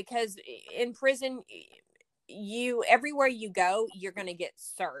do, because in prison, everywhere you go, you're going to get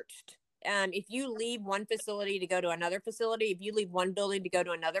searched. If you leave one facility to go to another facility, if you leave one building to go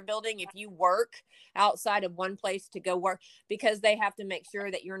to another building, if you work outside of one place to go work, because they have to make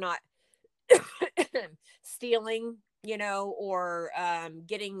sure that you're not stealing, or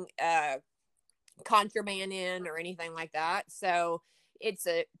getting contraband in or anything like that. So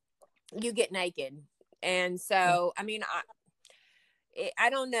you get naked. And so, I mean, I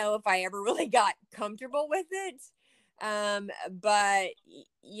don't know if I ever really got comfortable with it. But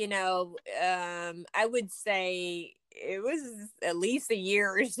I would say it was at least a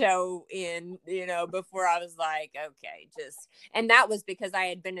year or so in, before I was like, okay, and that was because I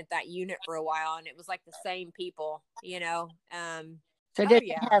had been at that unit for a while, and it was like the same people, So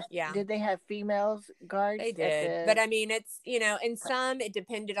did they have females guards? They did. But I mean, it's, in some, it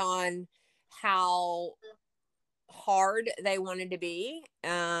depended on how hard they wanted to be.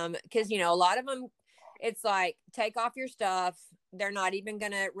 Because, a lot of them, it's like, take off your stuff. They're not even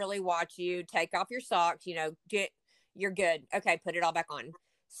going to really watch you. Take off your socks, you're good. Okay, put it all back on.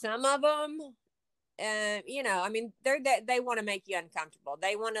 Some of them, I mean, they want to make you uncomfortable.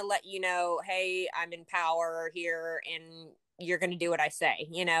 They want to let you know, hey, I'm in power here, and you're going to do what I say,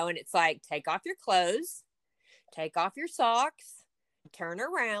 and it's like, take off your clothes, take off your socks, turn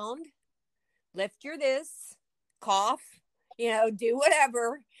around, lift your this, cough, do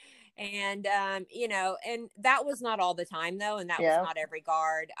whatever. And, and that was not all the time though. And that was not every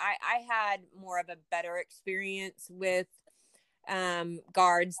guard. I had more of a better experience with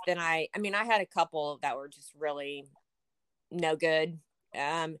guards than I had a couple that were just really no good.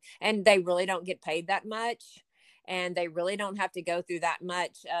 And they really don't get paid that much, and they really don't have to go through that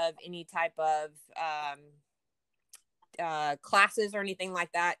much of any type of classes or anything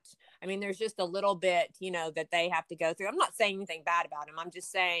like that. I mean, there's just a little bit, that they have to go through. I'm not saying anything bad about them. I'm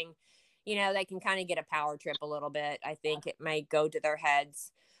just saying, they can kind of get a power trip a little bit. I think it may go to their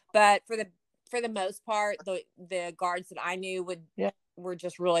heads, but for the most part, the guards that I knew were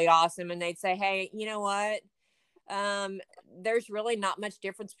just really awesome. And they'd say, hey, you know what? There's really not much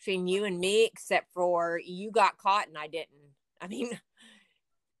difference between you and me, except for you got caught and I didn't. I mean,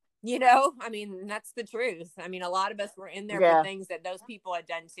 I mean, that's the truth. I mean, a lot of us were in there for Yeah. things that those people had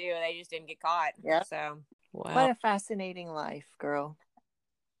done too. They just didn't get caught. Yeah. So, What well, a fascinating life, girl.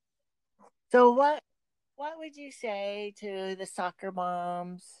 So what would you say to the soccer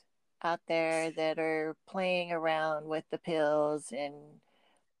moms out there that are playing around with the pills and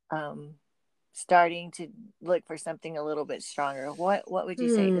um, starting to look for something a little bit stronger? What would you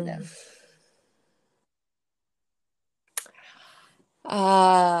say to them?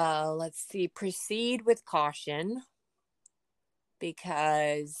 Let's see. Proceed with caution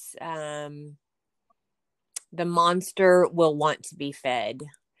because the monster will want to be fed.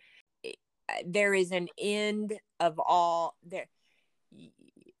 There is an end of all there.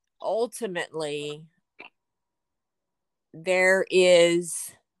 Ultimately,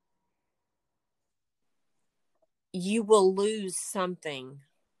 you will lose something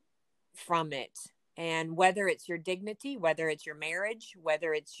from it. And whether it's your dignity, whether it's your marriage,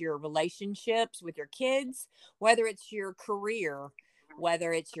 whether it's your relationships with your kids, whether it's your career,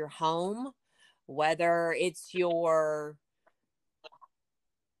 whether it's your home, whether it's your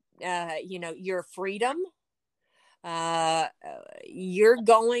freedom, uh, you're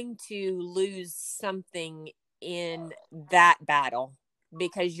going to lose something in that battle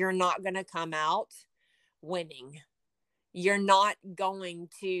because you're not going to come out winning. You're not going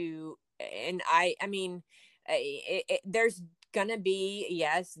to, and I mean, there's gonna be,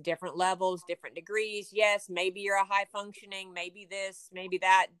 yes, different levels, different degrees. Yes, maybe you're a high functioning, maybe this, maybe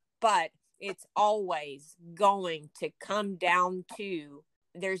that, but it's always going to come down to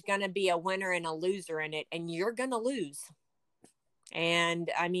there's gonna be a winner and a loser in it, and you're gonna lose. And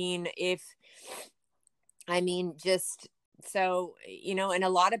just so, and a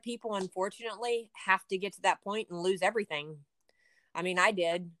lot of people, unfortunately, have to get to that point and lose everything. I mean, I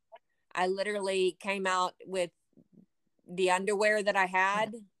did. I literally came out with the underwear that I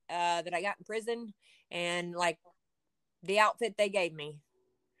had, that I got in prison, and like the outfit they gave me,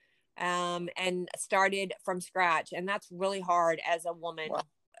 and started from scratch. And that's really hard as a woman. Wow.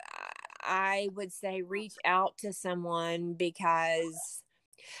 I would say reach out to someone, because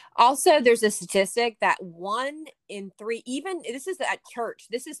also there's a statistic that 1 in 3, even this is at church,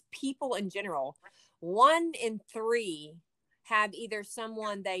 this is people in general, 1 in 3 have either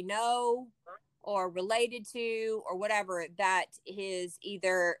someone they know or related to or whatever that has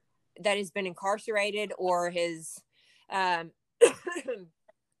been incarcerated or has um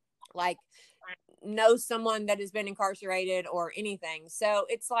like knows someone that has been incarcerated or anything. So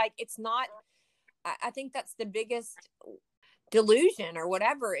it's like, it's not, I think that's the biggest delusion or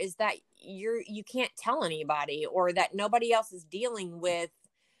whatever, is that you can't tell anybody, or that nobody else is dealing with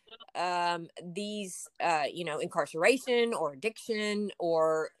these incarceration or addiction,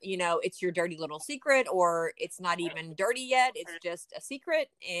 or it's your dirty little secret, or it's not even dirty yet, it's just a secret.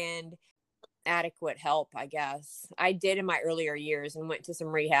 And adequate help, I guess I did in my earlier years and went to some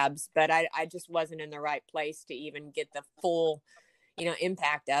rehabs, but I just wasn't in the right place to even get the full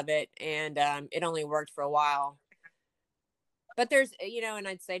impact of it. And it only worked for a while. But there's, and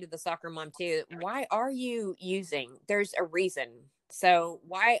I'd say to the soccer mom too, why are you using? There's a reason. So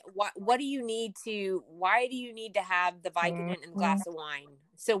what do you need why do you need to have the Vicodin and glass of wine?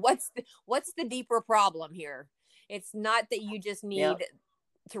 So what's the deeper problem here? It's not that you just need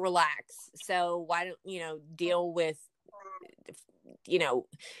to relax. So why don't, deal with,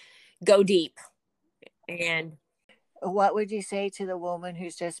 go deep. And what would you say to the woman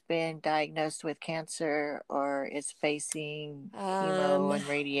who's just been diagnosed with cancer or is facing chemo and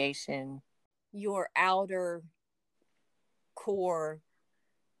radiation? Your outer core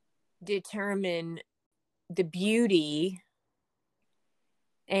determine the beauty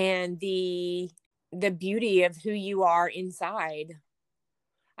and the beauty of who you are inside.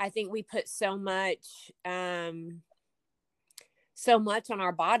 I think we put so much on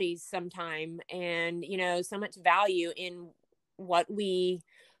our bodies sometime, and so much value in what we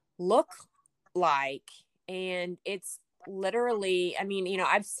look like. And it's literally, I mean,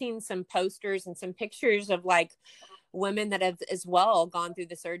 I've seen some posters and some pictures of like women that have as well gone through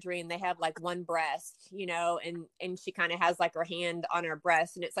the surgery, and they have like one breast, and she kind of has like her hand on her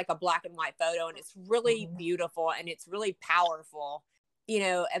breast, and it's like a black and white photo, and it's really beautiful and it's really powerful.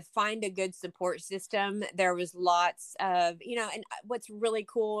 Find a good support system. There was lots of, and what's really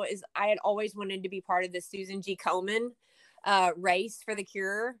cool is I had always wanted to be part of the Susan G. Komen race for the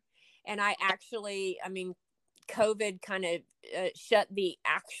cure. And I actually, COVID kind of shut the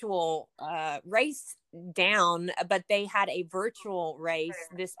actual race down, but they had a virtual race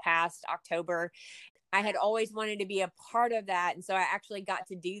this past October. I had always wanted to be a part of that. And so I actually got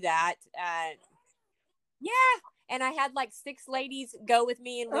to do that. Yeah. And I had like 6 ladies go with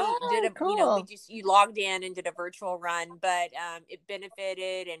me, and we did cool. you logged in and did a virtual run, but it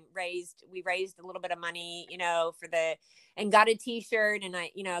benefited and we raised a little bit of money, for and got a t-shirt, and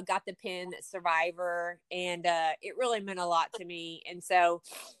I, got the pin Survivor, and it really meant a lot to me. And so,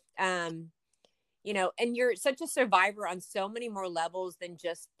 and you're such a survivor on so many more levels than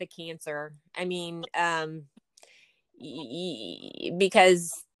just the cancer. I mean,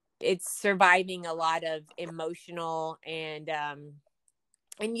 because it's surviving a lot of emotional and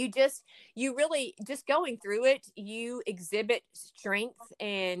you really just going through it, you exhibit strength,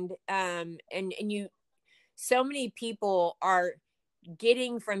 and you, so many people are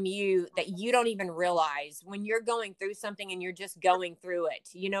getting from you that you don't even realize when you're going through something and you're just going through it.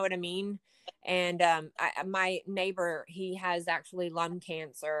 You know what I mean? And my neighbor, he has actually lung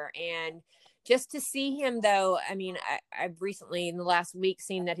cancer, and just to see him, though, I mean, I've recently in the last week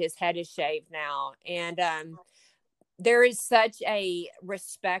seen that his head is shaved now, and there is such a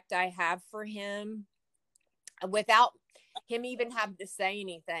respect I have for him without him even having to say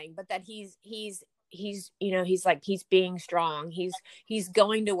anything, but that he's like, he's being strong. He's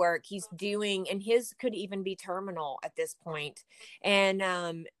going to work. He's doing, and his could even be terminal at this point.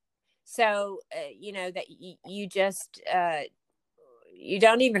 And so that you just you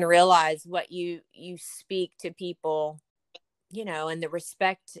don't even realize what you speak to people, and the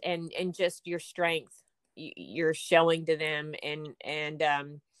respect and just your strength you're showing to them, and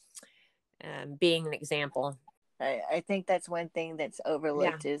being an example. I think that's one thing that's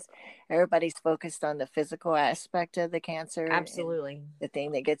overlooked is everybody's focused on the physical aspect of the cancer. Absolutely. The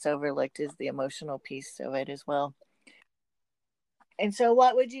thing that gets overlooked is the emotional piece of it as well. And so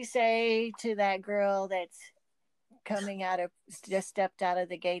what would you say to that girl that's just stepped out of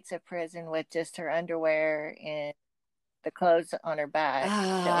the gates of prison with just her underwear and the clothes on her back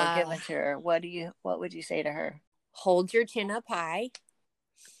that were given to her? What would you say to her? Hold your chin up high.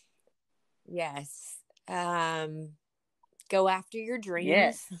 Yes. Go after your dreams.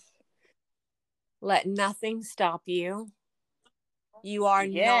 Yes. Let nothing stop you. You are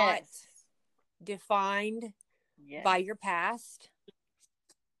not defined by your past.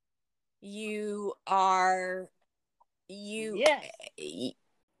 You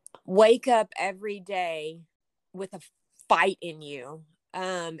wake up every day with a fight in you,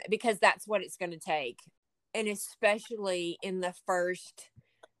 because that's what it's going to take. And especially in the first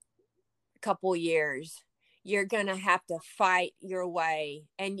couple years, you're going to have to fight your way,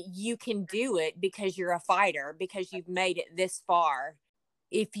 and you can do it because you're a fighter, because you've made it this far.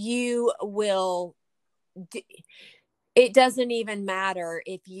 If you will, it doesn't even matter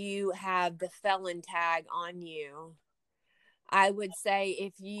if you have the felon tag on you. I would say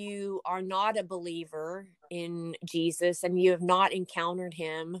if you are not a believer in Jesus and you have not encountered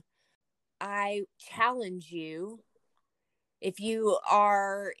him, I challenge you. If you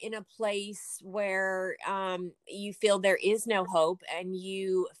are in a place where you feel there is no hope, and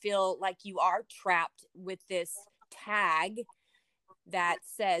you feel like you are trapped with this tag that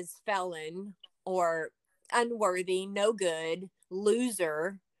says felon or unworthy, no good,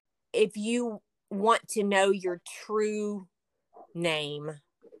 loser, if you want to know your true name,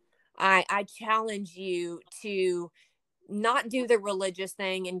 I challenge you to not do the religious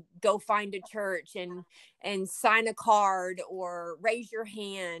thing and go find a church and sign a card or raise your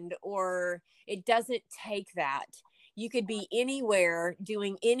hand, or it doesn't take that. You could be anywhere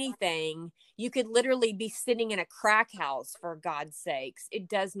doing anything. You could literally be sitting in a crack house, for God's sakes. It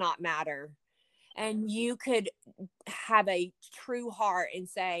does not matter. And you could have a true heart and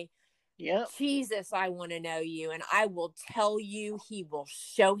say, Jesus, I want to know you. And I will tell you, he will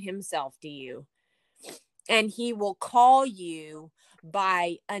show himself to you. And he will call you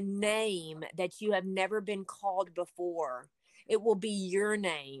by a name that you have never been called before. It will be your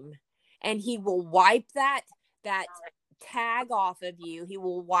name. And he will wipe that tag off of you. He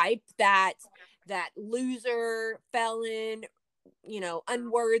will wipe that loser, felon,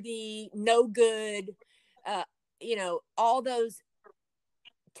 unworthy, no good, all those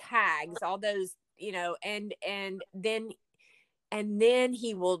tags, all those, and then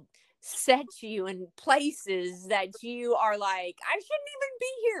he will set you in places that you are like, I shouldn't even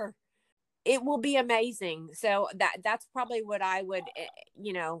be here. It will be amazing. So that's probably what I would,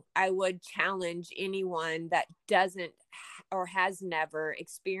 I would challenge anyone that doesn't or has never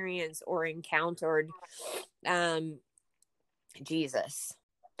experienced or encountered Jesus.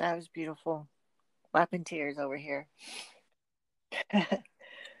 That was beautiful. Wiping tears over here.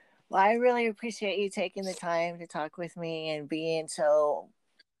 Well, I really appreciate you taking the time to talk with me and being so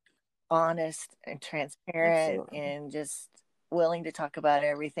honest and transparent. Absolutely. And just willing to talk about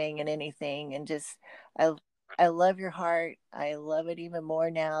everything and anything. And just, I I love your heart. I love it even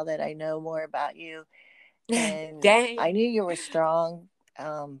more now that I know more about you. And I Dang. knew you were strong,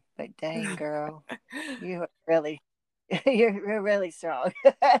 but dang, girl, you are really, you're really strong.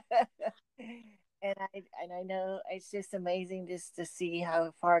 And I know it's just amazing just to see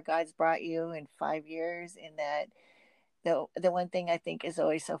how far God's brought you in 5 years. And that the one thing I think is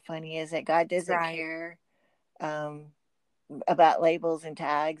always so funny is that God doesn't Right. care um, about labels and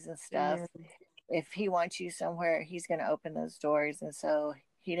tags and stuff. Amen. If He wants you somewhere, He's going to open those doors. And so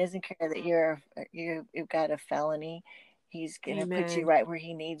He doesn't care that you've got a felony. He's going to put you Amen. right where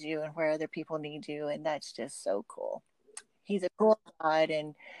He needs you and where other people need you. And that's just so cool. He's a cool God,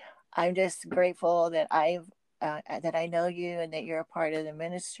 and I'm just grateful that I know you and that you're a part of the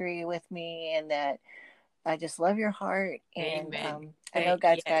ministry with me, and that I just love your heart. And Amen. I know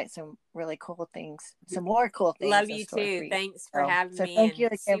God's Yes. got some really cool things, some more cool things Love in you store too. for you. Thanks for having So me, thank you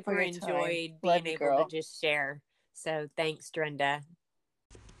and again for super your time. enjoyed Love being you, able to girl. just share. So thanks, Drenda.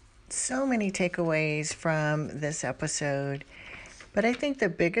 So many takeaways from this episode. But I think the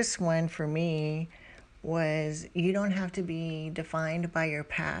biggest one for me was you don't have to be defined by your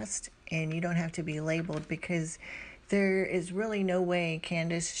past and you don't have to be labeled, because there is really no way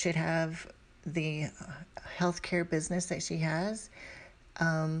Candace should have the healthcare business that she has.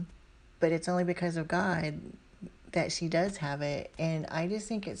 But it's only because of God that she does have it. And I just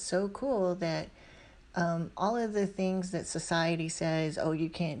think it's so cool that all of the things that society says, oh, you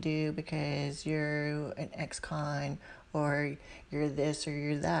can't do because you're an ex-con or you're this or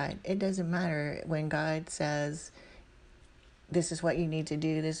you're that. It doesn't matter when God says, this is what you need to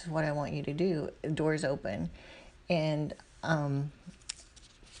do, this is what I want you to do, doors open. And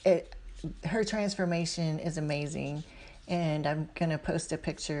it her transformation is amazing. And I'm going to post a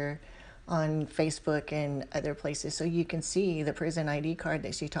picture on Facebook and other places so you can see the prison ID card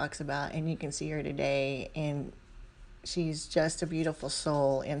that she talks about, and you can see her today, and she's just a beautiful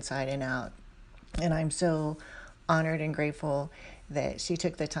soul inside and out. And I'm so honored and grateful that she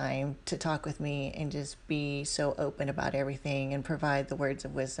took the time to talk with me and just be so open about everything and provide the words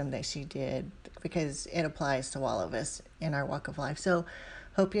of wisdom that she did, because it applies to all of us in our walk of life. So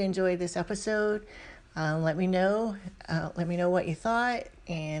hope you enjoyed this episode. Let me know. Let me know what you thought,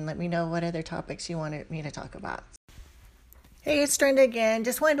 and let me know what other topics you wanted me to talk about. Hey, it's Brenda again.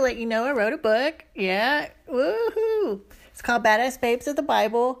 Just wanted to let you know I wrote a book. Yeah, woohoo! It's called Badass Babes of the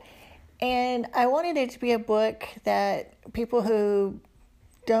Bible. And I wanted it to be a book that people who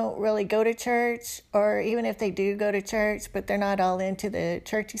don't really go to church, or even if they do go to church, but they're not all into the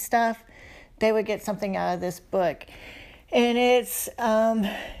churchy stuff, they would get something out of this book. And it's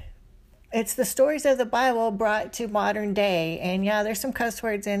the stories of the Bible brought to modern day. And yeah, there's some cuss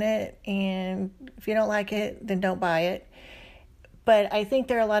words in it. And if you don't like it, then don't buy it. But I think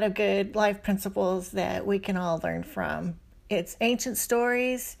there are a lot of good life principles that we can all learn from. It's ancient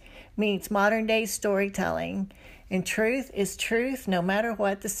stories meets modern day storytelling. And truth is truth no matter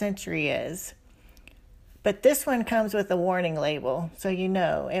what the century is. But this one comes with a warning label, so you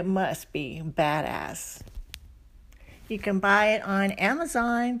know it must be badass. You can buy it on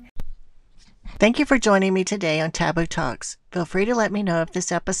Amazon. Thank you for joining me today on Taboo Talks. Feel free to let me know if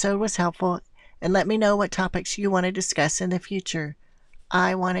this episode was helpful, and let me know what topics you want to discuss in the future.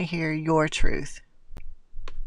 I want to hear your truth.